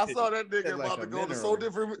 Hey, look, I saw that nigga like about to go mineral.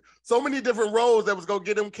 to so many different roads that was gonna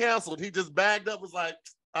get him canceled. He just bagged up, was like,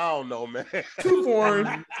 I don't know, man. Too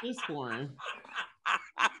foreign. It's foreign.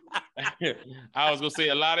 I was gonna say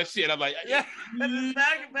a lot of shit. I'm like, Yeah, just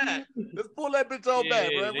bag it back. Let's pull that bitch on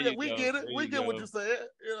back, bro. We get it. We get what you said.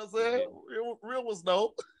 You know what I'm saying? Real was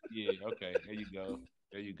no. yeah, okay, there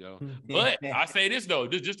you go. But I say this though,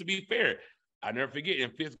 just to be fair, I never forget in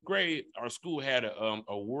 5th grade, our school had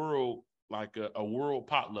a world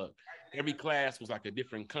potluck. Every class was like a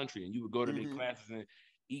different country, and you would go to their classes and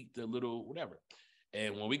eat the little whatever.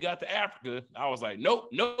 And when we got to Africa, I was like, nope.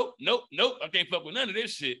 I can't fuck with none of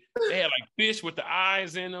this shit. They had like fish with the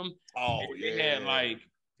eyes in them. Oh, They had like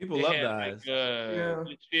People love the eyes.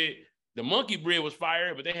 Shit. The monkey bread was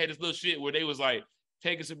fire, but they had this little shit where they was like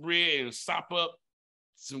taking some bread and sop up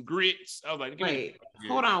some grits. I was like, wait,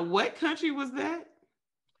 hold on. What country was that?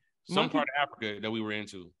 Some part of Africa that we were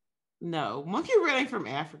into. No, monkey bread ain't from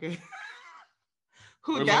Africa.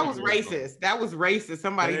 That was racist. That was racist.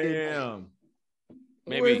 Somebody did that.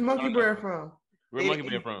 Maybe. Where's monkey bread from? Where's monkey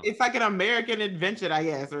bread from? It's like an American invention, I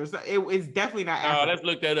guess, or it's definitely not African. Let's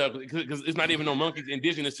look that up because it's not even no monkeys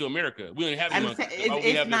indigenous to America. We don't have monkeys.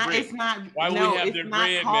 It's not. Why would we have their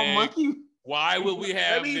bread, man? Monkey. Why would we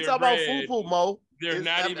have Maybe their he's talking bread? about fufu, Mo. They're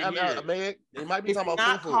not even here. Man, it might be It's talking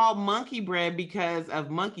not about fufu. called monkey bread because of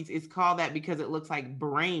monkeys. It's called that because it looks like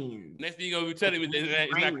brains. Next thing you're gonna be telling me that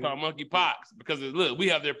it's not called monkey pox because look, we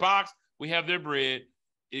have their pox, we have their bread.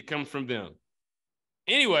 It comes from them.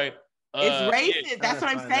 Anyway, it's racist. Yeah, that's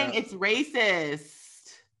what I'm saying. out. It's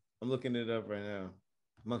racist. I'm looking it up right now.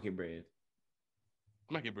 Monkey bread.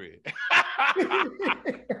 Monkey bread.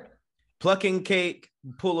 Plucking cake,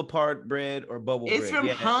 pull apart bread, or bubble bread. It's from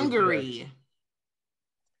Hungary.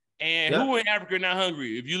 And who in Africa not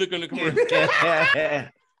hungry? If you look on the commercial.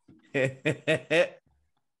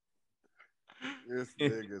 This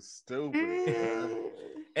nigga's stupid. Man.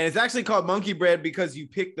 And it's actually called monkey bread because you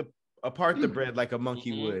pick apart the bread like a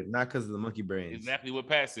monkey would, not because of the monkey brains. Exactly what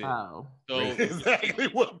Pat said. Oh. So Exactly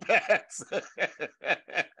what Pat said.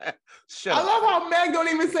 Shut I up. love how Meg don't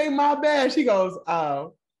even say my bad. She goes,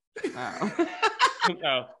 oh.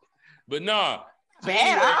 no. But no.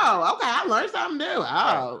 Bad. Oh, okay. I learned something new.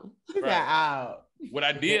 Oh. Right. What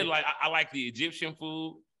I did, like, I like the Egyptian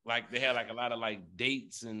food. Like, they had like a lot of like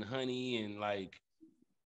dates and honey and like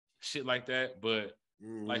shit like that. But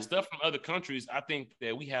like stuff from other countries, I think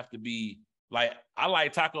that we have to be like, I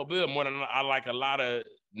like Taco Bell more than I like a lot of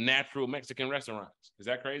natural Mexican restaurants. Is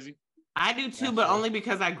that crazy? I do too, but only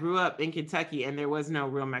because I grew up in Kentucky and there was no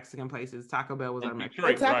real Mexican places. Taco Bell was our Mexican.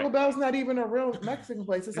 But Taco Bell's not even a real Mexican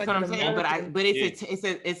place. It's That's like what I'm saying. American. But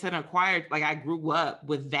it's an acquired. Like I grew up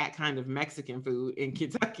with that kind of Mexican food in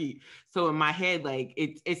Kentucky, so in my head, like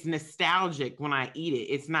it's nostalgic when I eat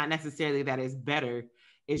it. It's not necessarily that it's better.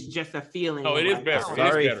 It's just a feeling. Oh, it is better.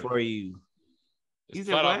 Sorry for you. You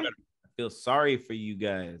said what? I feel sorry for you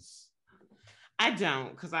guys. I don't,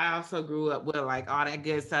 because I also grew up with like all that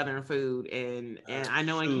good Southern food, and I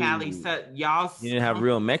know in Cali, y'all. You didn't have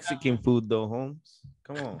real Mexican food though, Holmes.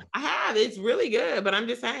 Come on. I have. It's really good, but I'm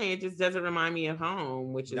just saying it just doesn't remind me of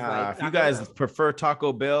home, which is like. If you guys prefer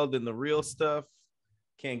Taco Bell than the real stuff,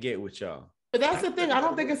 Can't get with y'all. But that's the thing. I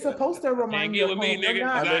don't think it's supposed to remind you get of with me, home. nigga. You're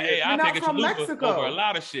not, Hey, you're I not take a from chalupa Mexico. over a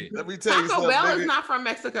lot of shit. Let me tell you Taco something. Bell is Nigga. not from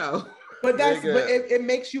Mexico. But Nigga. it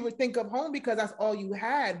makes you think of home because that's all you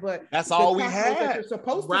had. But That's the all we tacos had. that you're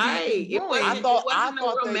supposed to Right. be It wasn't, enjoying. thought no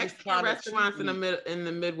real they was Mexican trying to restaurants cheat in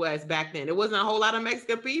the Midwest back then. It wasn't a whole lot of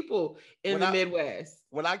Mexican people in the Midwest.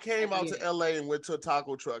 When I came out to LA and went to a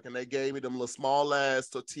taco truck and they gave me them little small ass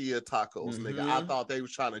tortilla tacos, nigga, I thought they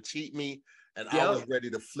was trying to cheat me. And I was ready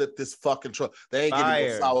to flip this fucking truck. They ain't giving me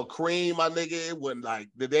no sour cream, my nigga. It wasn't like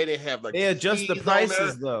they didn't have like they adjust the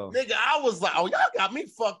prices though. Nigga, I was like, oh, y'all got me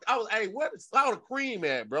fucked. I was, hey, where the sour cream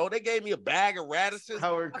at, bro? They gave me a bag of radishes.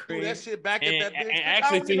 Sour cream. Threw that shit back at that bitch. And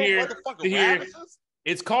actually, to hear,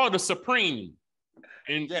 it's called a Supreme.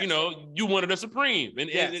 And you know, you wanted a Supreme. And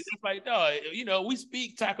it's like, dog, you know, we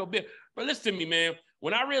speak Taco Bell. But listen to me, man.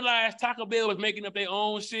 When I realized Taco Bell was making up their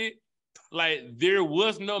own shit, like there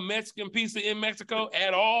was no Mexican pizza in Mexico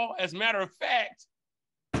at all. As a matter of fact,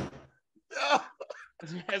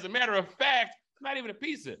 not even a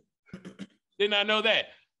pizza. Did not know that.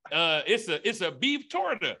 It's a beef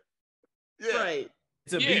torta. Yeah. Right.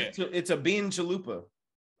 It's a bean chalupa.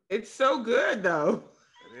 It's so good though.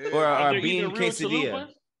 Or a Are bean they eating real quesadilla. chalupas?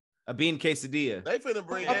 A bean quesadilla. They finna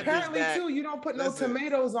bring that Apparently bitch back. too, you don't put no Listen.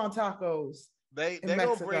 tomatoes on tacos. They in gonna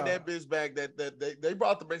Mexico. bring that bitch back. They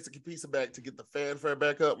brought the Mexican pizza back to get the fanfare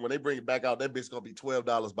back up. When they bring it back out, that bitch gonna be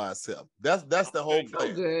 $12 by itself. That's the whole So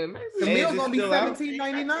plan. good. The Hey, meal is it gonna be still out?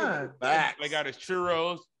 $17.99. They got his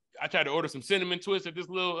churros. I tried to order some cinnamon twists at this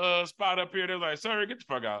little spot up here. They're like, "Sir, get the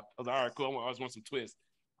fuck out." I was like, "All right, cool. I just want some twists."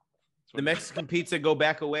 The Mexican pizza go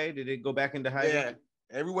back away? Did it go back into hiding? Yeah,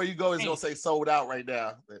 everywhere you go, it's gonna say sold out right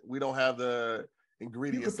now. We don't have the You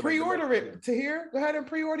ingredients. can pre-order it to here. Go ahead and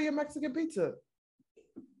pre-order your Mexican pizza.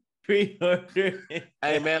 Pre-order.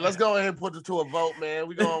 Hey man, let's go ahead and put it to a vote, man.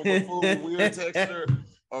 We going with food with weird texture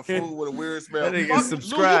or food with a weird smell. I think Fuck, it's Lou, you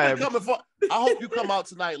subscribe. been coming for. I hope you come out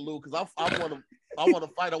tonight, Lou, because I want to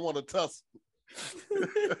fight. I want to tussle.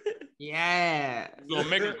 Yeah. You gonna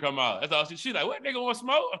make her come out. That's all she like, what nigga want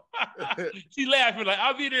smoke? She laughing like,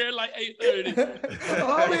 I'll be there at like 8:30.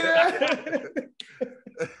 I'll be there.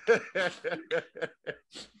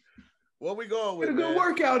 What we going with? Get a good man?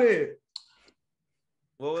 workout in.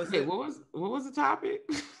 What was Okay, it? what was the topic?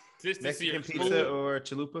 Just to see Mexican her pizza food. or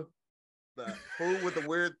chalupa? Nah, food with a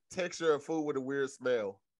weird texture or food with a weird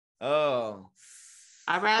smell. Oh.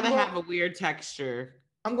 I'd rather have a weird texture.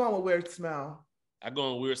 I'm going with weird smell. I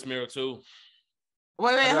go in weird smell too.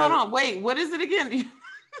 Wait, hold on. Wait, what is it again?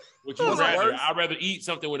 Which you What's it rather? worse? I'd rather eat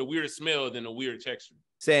something with a weird smell than a weird texture.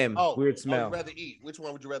 Same. Oh, Weird you'd smell. rather eat. Which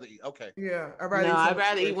one would you rather eat? Okay. Yeah, No, I'd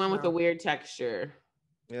rather eat one with a weird texture.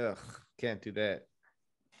 Ugh, can't do that.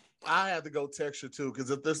 I have to go texture too,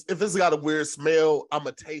 because if it's got a weird smell, I'm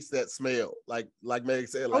gonna taste that smell. Like Meg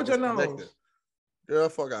said, like Hold your it's nose. connected. Girl,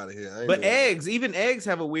 fuck out of here. I ain't But doing that. even eggs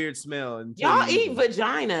have a weird smell. until Y'all you eat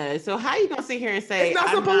vagina, so how you gonna sit here and say It's not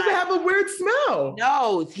supposed to have a weird smell.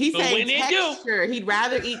 No, he's So saying when they do- texture. He'd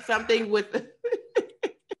rather eat something with.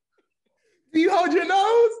 Do you hold your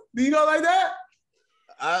nose? Do you go like that?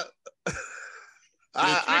 I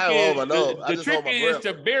hold my nose. I The just trick hold my is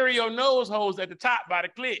breath. to bury your nose holes at the top by the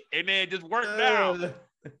clit and then just work down.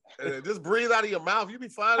 Just breathe out of your mouth. You be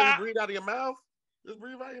fine if you breathe out of your mouth. Just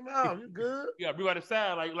breathe out of your mouth. You good? You gotta breathe out the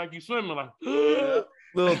side like you swimming, like Yeah.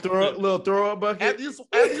 little throw up bucket. After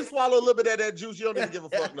you swallow a little bit of that juice, you don't even give a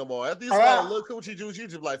fuck no more. After you swallow a little coochie juice, you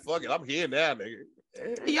just like, fuck it, I'm here now, nigga.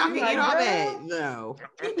 Y'all can Like, eat all girl, that. No.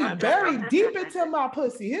 He be buried deep into my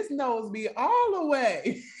pussy. His nose be all the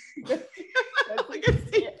way. You don't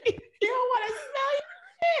want to smell your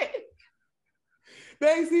shit.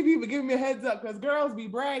 They see people giving me a heads up because girls be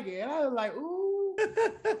bragging. And I was like, ooh,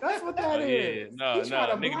 that's what that is. No, He try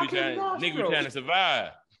to nigga block his be nostrils. trying to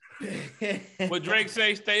survive. What Drake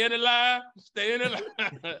say, stay in the live, stay in the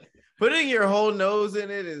live. Putting your whole nose in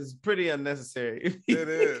it is pretty unnecessary. It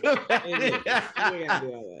is.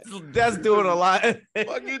 That's doing a lot.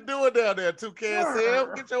 What you doing down there, Toucan Sam?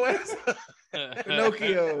 Get your ass.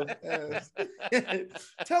 Pinocchio.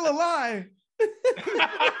 Tell a lie.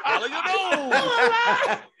 Follow your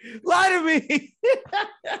nose. Lie to me.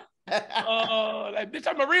 Oh, like bitch,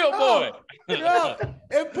 I'm a real boy. No,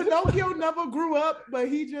 if Pinocchio never grew up, but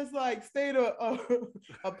he just like stayed a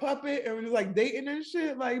puppet and was like dating and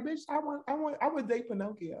shit, like bitch, I would date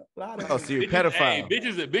Pinocchio. Oh, so you're a pedophile. Hey,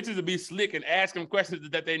 bitches would be slick and ask him questions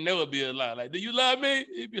that they know would be a lie. Like, do you love me?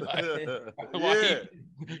 He'd be like,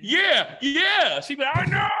 yeah. She'd be like, I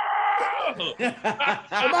know.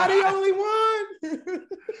 Am I the only one?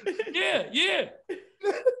 Yeah.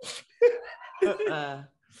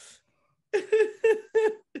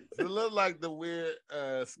 So look like the weird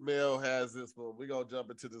smell has this one. We're gonna jump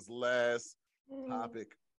into this last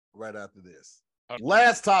topic right after this.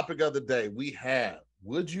 Last topic of the day, we have: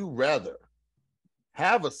 would you rather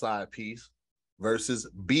have a side piece versus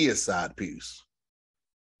be a side piece?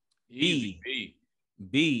 B.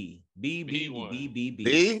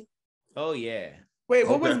 Oh yeah. Wait,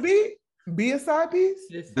 what was B? Be a side piece?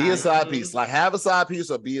 Be a side piece. Like have a side piece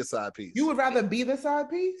or be a side piece. You would rather be the side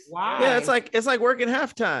piece? Why? Yeah, it's like working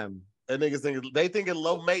halftime. And niggas thinking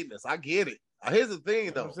low maintenance. I get it. Here's the thing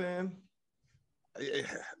You know though. what I'm saying?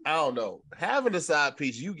 I don't know. Having a side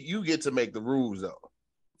piece, you get to make the rules though,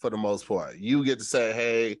 for the most part. You get to say,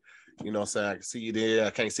 hey, you know what I'm saying, I can see you there, I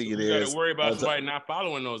can't see you there. You gotta worry about somebody not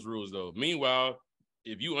following those rules though. Meanwhile,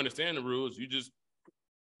 if you understand the rules, you just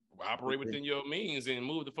operate within your means and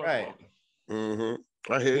move the fuck on.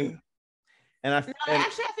 I hear you. Actually,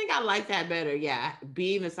 I think I like that better. Yeah,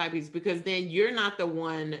 being the side piece, because then you're not the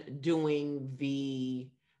one doing the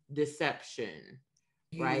deception,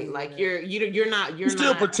 right? Like you're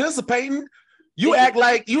still participating. You act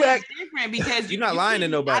different because you're not lying to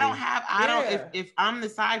nobody. If I'm the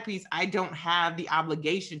side piece, I don't have the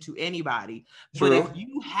obligation to anybody. True. But if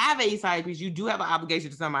you have a side piece, you do have an obligation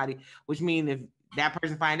to somebody, which means if that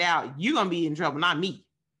person find out, you're gonna be in trouble, not me.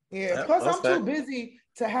 Yeah. Plus, I'm too busy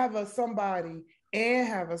to have a somebody and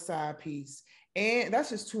have a side piece, and that's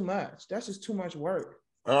just too much. That's just too much work.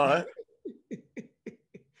 All right.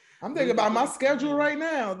 I'm thinking about my schedule right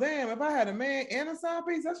now. Damn, if I had a man and a side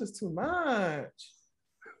piece, that's just too much.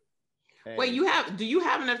 Hey. Wait, do you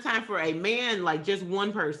have enough time for a man, like just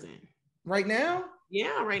one person? Right now?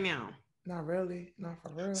 Yeah, right now. Not really. Not for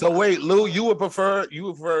real. So wait, Lou, you would prefer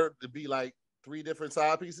to be like 3 different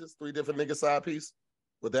side pieces, 3 different nigga side pieces?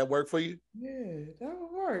 Would that work for you? Yeah, that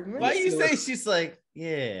would work, man. Why you say she's like,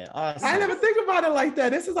 yeah, awesome. I never think about it like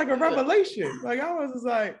that. This is like a revelation. Like I was just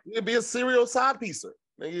like, you'd be a serial side piecer.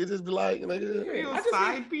 Nigga, you just be like,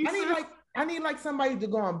 nigga. I need like somebody to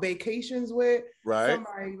go on vacations with, right?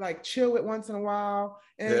 Somebody like chill with once in a while,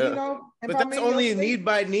 and you know. But that's only a need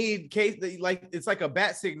by need case. That like it's like a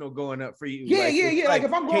bat signal going up for you. Yeah, yeah. Like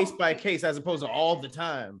if I'm going case by case as opposed to all the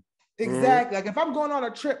time. Exactly. Like if I'm going on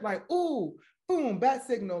a trip, like ooh, boom, bat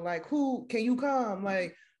signal. Like who can you come?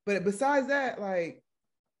 Like, but besides that, like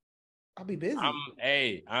I'll be busy.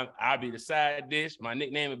 I'll be the side dish. My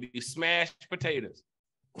nickname would be Smashed Potatoes.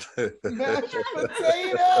 Mashed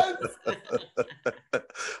potatoes.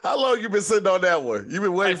 How long you been sitting on that one? You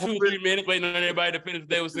been waiting like 2-3 minutes, waiting on everybody to finish what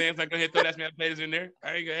they were saying. So I go ahead and throw that smashed potatoes in there.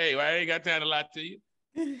 I ain't got time to lie to you.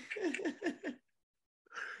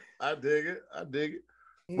 I dig it.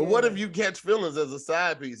 Yeah. But what if you catch feelings as a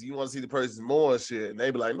side piece? You want to see the person more and shit, and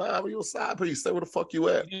they be like, "Nah, you a side piece. Stay where the fuck you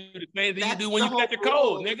at." You do the same thing you do when you catch a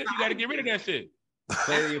cold, nigga. You got to get rid of that shit.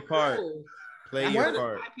 Play your part. Play your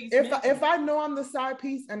part. If I know I'm the side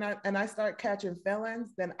piece and I start catching feelings,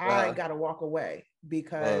 then I gotta walk away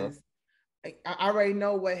because I already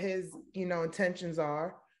know what his intentions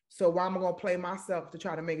are. So why am I gonna play myself to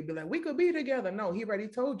try to make it be like we could be together? No, he already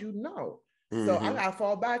told you no. So I gotta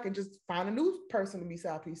fall back and just find a new person to be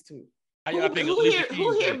side piece to.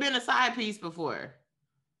 Who here been a side piece before?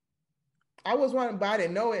 I was one, but I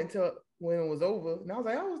didn't know it until when it was over, and I was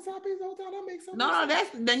like, "Oh, side piece the whole time. That makes sense." No,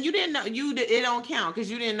 then you didn't know. It don't count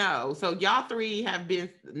because you didn't know. So y'all 3 have been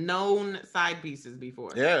known side pieces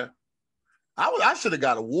before. Yeah, I should have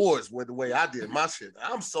got awards with the way I did my shit.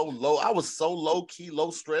 I'm so low. I was so low key,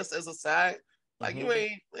 low stress as a side. Like you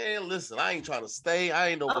ain't, man. Listen, I ain't trying to stay. I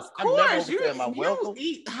ain't no. Of course, you welcome.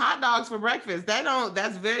 Eat hot dogs for breakfast.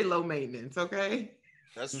 That's very low maintenance. Okay.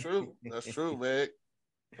 That's true. That's true, man.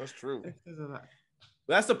 That's true.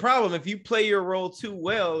 That's the problem. If you play your role too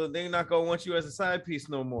well, then they're not gonna want you as a side piece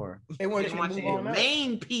no more. They want you to move on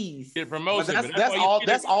main piece. Get promotion.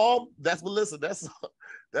 That's all. Listen,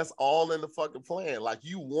 that's all in the fucking plan. Like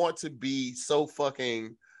you want to be so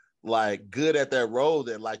fucking like good at that role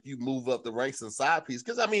that like you move up the ranks and side piece.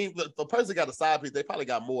 Because I mean, if a person got a side piece, they probably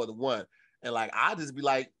got more than one. And like I just be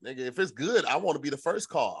like, nigga, if it's good, I want to be the first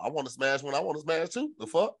call. I want to smash one. I want to smash two. The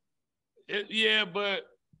fuck? Yeah, but.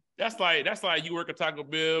 That's like you work at Taco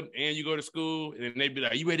Bell and you go to school and they be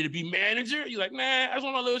like, "You ready to be manager?" You like, "Nah, I just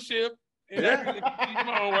want my little shift." And that's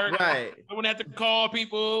my homework. Right. I wouldn't have to call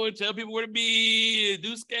people and tell people where to be, and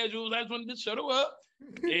do schedules. I just wanted to show up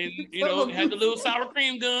and have the little sour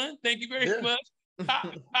cream gun. Thank you very much.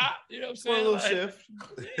 Pop, pop. You know what I'm saying? A little shift.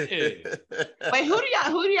 Yeah. Wait, who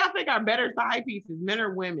do y'all think are better side pieces, men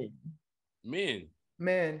or women? Men.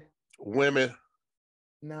 Women.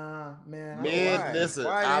 Nah, man. Men, listen.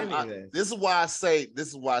 This is why I said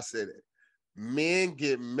it. Men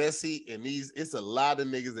get messy, and it's a lot of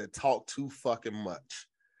niggas that talk too fucking much.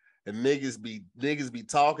 and niggas be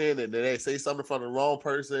talking, and then they say something from the wrong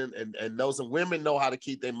person, and know some women know how to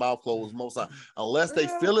keep their mouth closed most of the time, unless they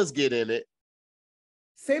feelings get in it.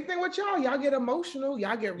 Same thing with y'all. Y'all get emotional.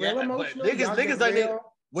 Y'all get real emotional. Niggas like real.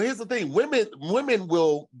 Well, here's the thing: women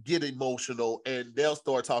will get emotional and they'll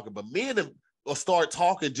start talking, but men will start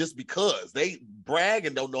talking just because they brag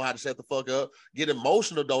and don't know how to shut the fuck up. Get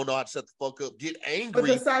emotional, don't know how to shut the fuck up. Get angry, but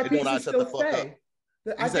the side and don't know how to pieces shut the still fuck stay.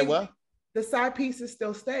 up. You say what? The side pieces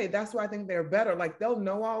still stay. That's why I think they're better. Like they'll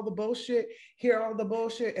know all the bullshit, hear all the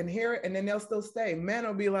bullshit, and hear it, and then they'll still stay. Men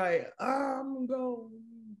will be like, I'm going.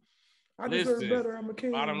 I deserve better. I'm a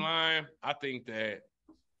king. Bottom line, I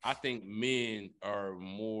think men are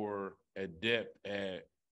more adept at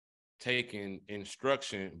taking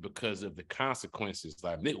instruction because of the consequences.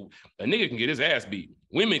 Like a nigga can get his ass beat.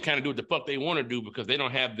 Women kind of do what the fuck they want to do because they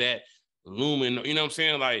don't have that looming, you know what I'm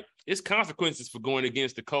saying? Like it's consequences for going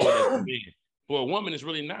against the code as a man. For a woman, it's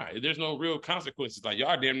really not. There's no real consequences. Like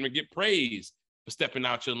y'all damn near get praised for stepping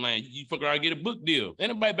out your lane. You fuck around and get a book deal.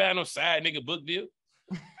 Ain't nobody buy no side nigga book deal.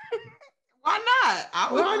 Why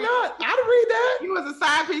not? Why not? I'd read that. He was a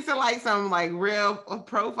side piece of like some like real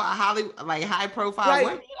profile, Hollywood, like high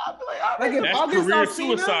profile women. That's career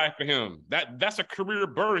suicide for him. That's a career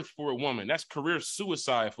birth for a woman. That's career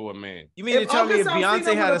suicide for a man. You mean to tell me if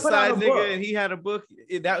Beyonce had a side nigga and he had a book,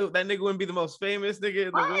 that nigga wouldn't be the most famous nigga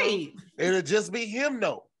in the world? It'd just be him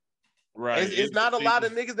though. Right. It's not a lot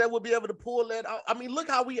of niggas that would be able to pull that out. I mean, look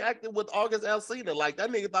how we acted with August Alsina. Like that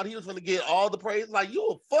nigga thought he was gonna get all the praise. Like you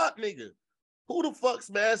a fuck nigga. Who the fuck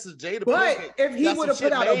smashes Jada? But if he would have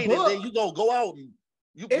put out a book, then you gonna go out and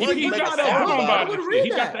he got the album about it. He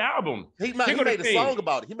got the album. He made a song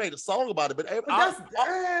about it. He made a song about it. But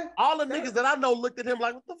all the niggas that I know looked at him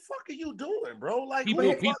like, "What the fuck are you doing, bro?" Like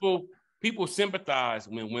people sympathize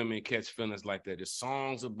when women catch feelings like that. There's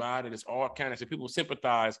songs about it. It's all kinds of shit. People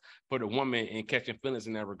sympathize for the woman and catching feelings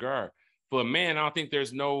in that regard. For a man, I don't think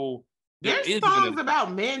there's songs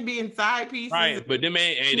about men being side pieces, right? But them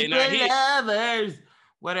they not hits. Lovers,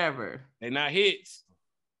 whatever. They not hits.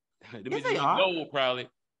 Yes, they are. Gold, probably.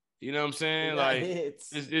 You know what I'm saying? Like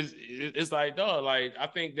it's like, dog. Like I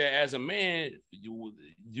think that as a man,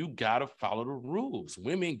 you gotta follow the rules.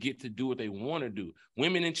 Women get to do what they want to do.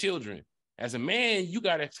 Women and children. As a man, you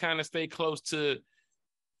gotta kind of stay close to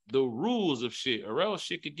the rules of shit, or else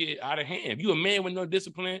shit could get out of hand. If you a man with no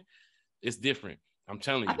discipline, it's different. I'm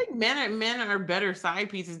telling you. I think men are better side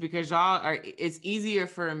pieces because it's easier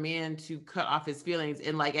for a man to cut off his feelings,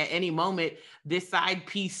 and like at any moment, this side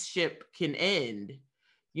piece ship can end.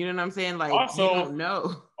 You know what I'm saying? Like you don't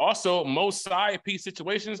know. Also, most side piece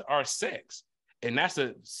situations are sex, and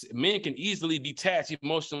men can easily detach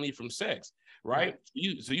emotionally from sex, right?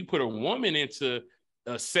 So you put a woman into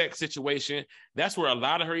a sex situation, that's where a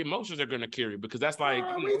lot of her emotions are going to carry, because that's like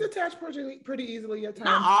we detach pretty easily at times.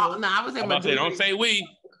 I was saying don't say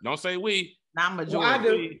we. Not majority. Well, I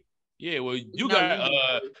do. Yeah, well, you got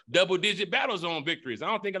double-digit battles on victories. I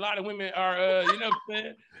don't think a lot of women are, you know what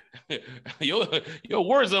I'm saying? your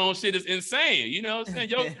Warzone shit is insane. You know what I'm saying?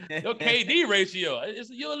 Your KD ratio,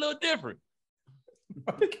 you're a little different.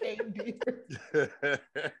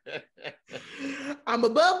 I'm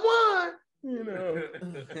above one. You know.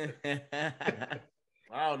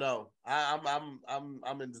 I don't know.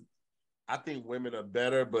 I'm in. I think women are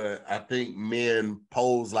better, but I think men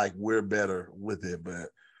pose like we're better with it. But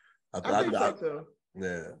I think so too.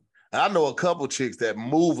 Yeah, I know a couple chicks that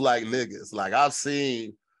move like niggas. Like I've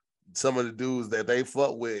seen some of the dudes that they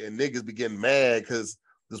fuck with, and niggas be getting mad because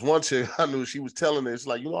this one chick I knew, she was telling her, she's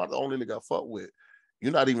like, "You know, I'm the only nigga I fuck with.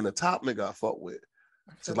 You're not even the top nigga I fuck with."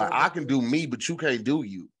 She's like, "I can do me, but you can't do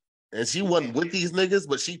you." And she wasn't with these niggas,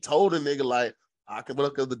 but she told a nigga like, "I can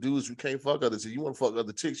fuck other dudes, you can't fuck others. If you want to fuck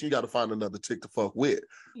other chicks, you got to find another chick to fuck with."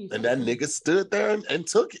 And that nigga stood there and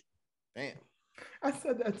took it. Damn. I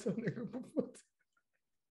said that to a nigga before.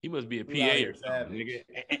 He must be a PA or something, nigga.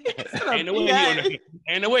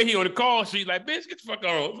 Ain't no way he on the call sheet like, "Bitch, get the fuck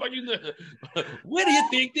on." What do you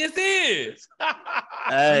think this is?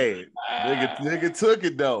 Hey, nigga took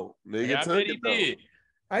it though. Nigga took it though. Did.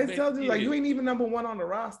 I told you, like, you ain't even number one on the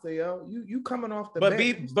roster, yo. You coming off the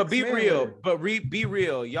bench. But be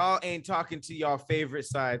real. Y'all ain't talking to y'all favorite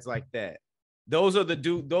sides like that. Those are the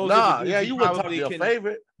dudes. You wouldn't talk to your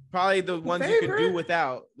favorite. Probably the ones you can do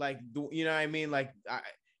without. Like, you know what I mean? Like,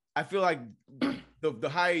 I feel like the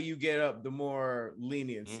higher you get up, the more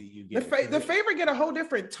leniency you get. The favorite get a whole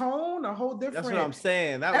different tone, a whole different. That's what I'm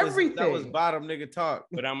saying. That was bottom nigga talk.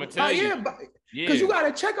 But I'm gonna tell you, because you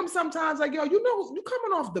gotta check them sometimes. Like, yo, you know, you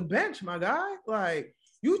coming off the bench, my guy. Like,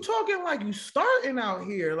 you talking like you starting out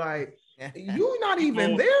here. Like, You not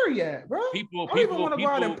even there yet, bro. I don't even want to go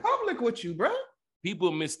out in public with you, bro.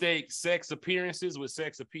 People mistake sex appearances with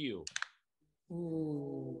sex appeal.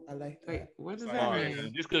 Ooh, I like that. Wait, what does that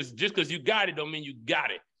mean? Just because you got it don't mean you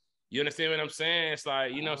got it. You understand what I'm saying? It's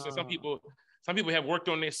like, you know, so some people have worked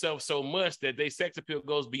on themselves so much that their sex appeal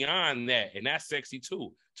goes beyond that, and that's sexy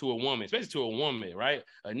too to a woman, especially to a woman, right?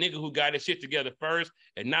 A nigga who got his shit together first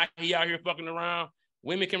and not he out here fucking around.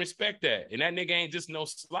 Women can respect that, and that nigga ain't just no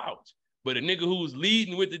slouch. But a nigga who's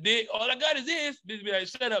leading with the dick, all I got is this. Just be like,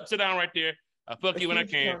 shut up, sit down right there. I fuck you when I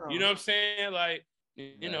can. You know what I'm saying? Like,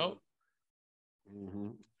 you know.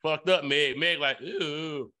 Fucked up, Meg. Meg, like,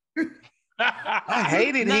 ew. I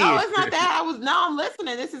hate it here. No, it's not that. I'm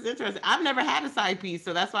listening. This is interesting. I've never had a side piece,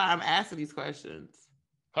 so that's why I'm asking these questions.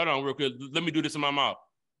 Hold on, real quick. Let me do this in my mouth.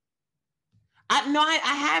 I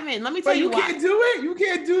haven't. Let me tell you why. You can't do it? You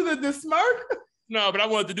can't do the smirk? No, but I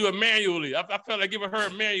wanted to do it manually. I felt like giving her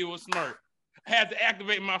a manual smirk. I had to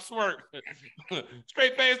activate my smirk.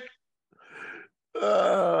 Straight face.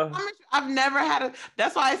 I've never had a.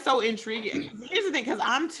 That's why it's so intriguing. Here's the thing, because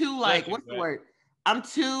I'm too like, what's the word? I'm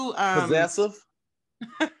too possessive.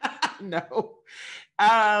 No.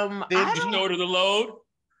 Did you order the load?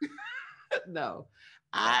 No.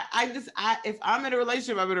 If I'm in a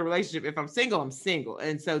relationship, I'm in a relationship. If I'm single, I'm single.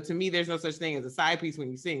 And so to me, there's no such thing as a side piece when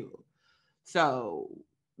you're single. So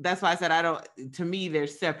that's why I said to me, they're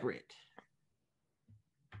separate.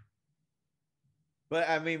 But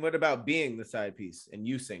I mean, what about being the side piece and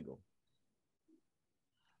you single?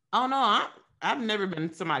 Oh no, I've never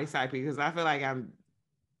been somebody's side piece because I feel like I'm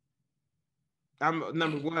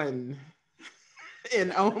number one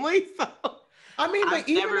and only. So I mean, but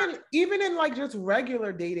even in like just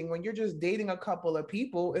regular dating, when you're just dating a couple of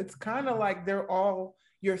people, it's kind of like they're all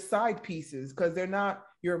your side pieces because they're not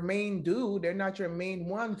your main dude, they're not your main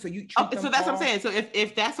one. So you treat them so that's all... what I'm saying. So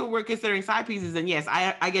if that's what we're considering side pieces, then yes,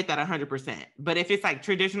 I get that 100%. But if it's like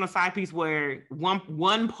traditional side piece where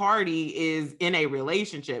one party is in a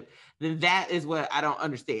relationship, then that is what I don't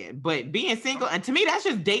understand. But being single, and to me, that's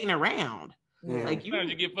just dating around. Yeah. Like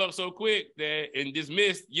you get fucked so quick that and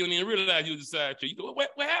dismissed, you don't even realize you was a side chick. You go,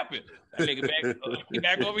 what happened? That nigga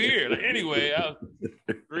back over here. Like, anyway,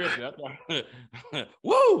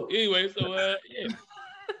 woo. Anyway, so yeah.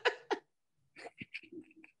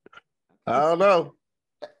 I don't know.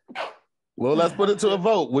 Well, let's put it to a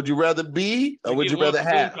vote. Would you rather be or would you rather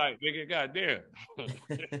have? Goddamn.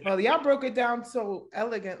 Well, y'all broke it down so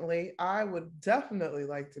elegantly. I would definitely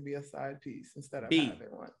like to be a side piece instead of having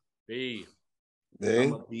one. B.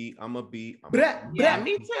 I'm a B. Yeah,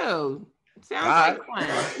 me too. Sounds like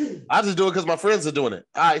fun. I just do it because my friends are doing it.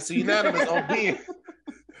 All right, so unanimous on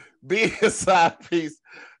being a side piece.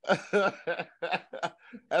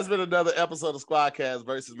 That's been another episode of SquADcast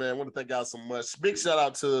versus, man. I want to thank y'all so much. Big shout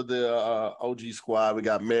out to the OG squad. We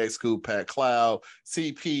got Meg, Scoop, Pat, Cloud,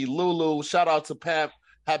 CP, Lulu. Shout out to Pat.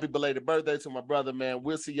 Happy belated birthday to my brother, man.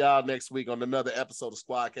 We'll see y'all next week on another episode of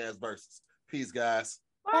SquADcast versus. Peace, guys.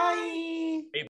 Bye.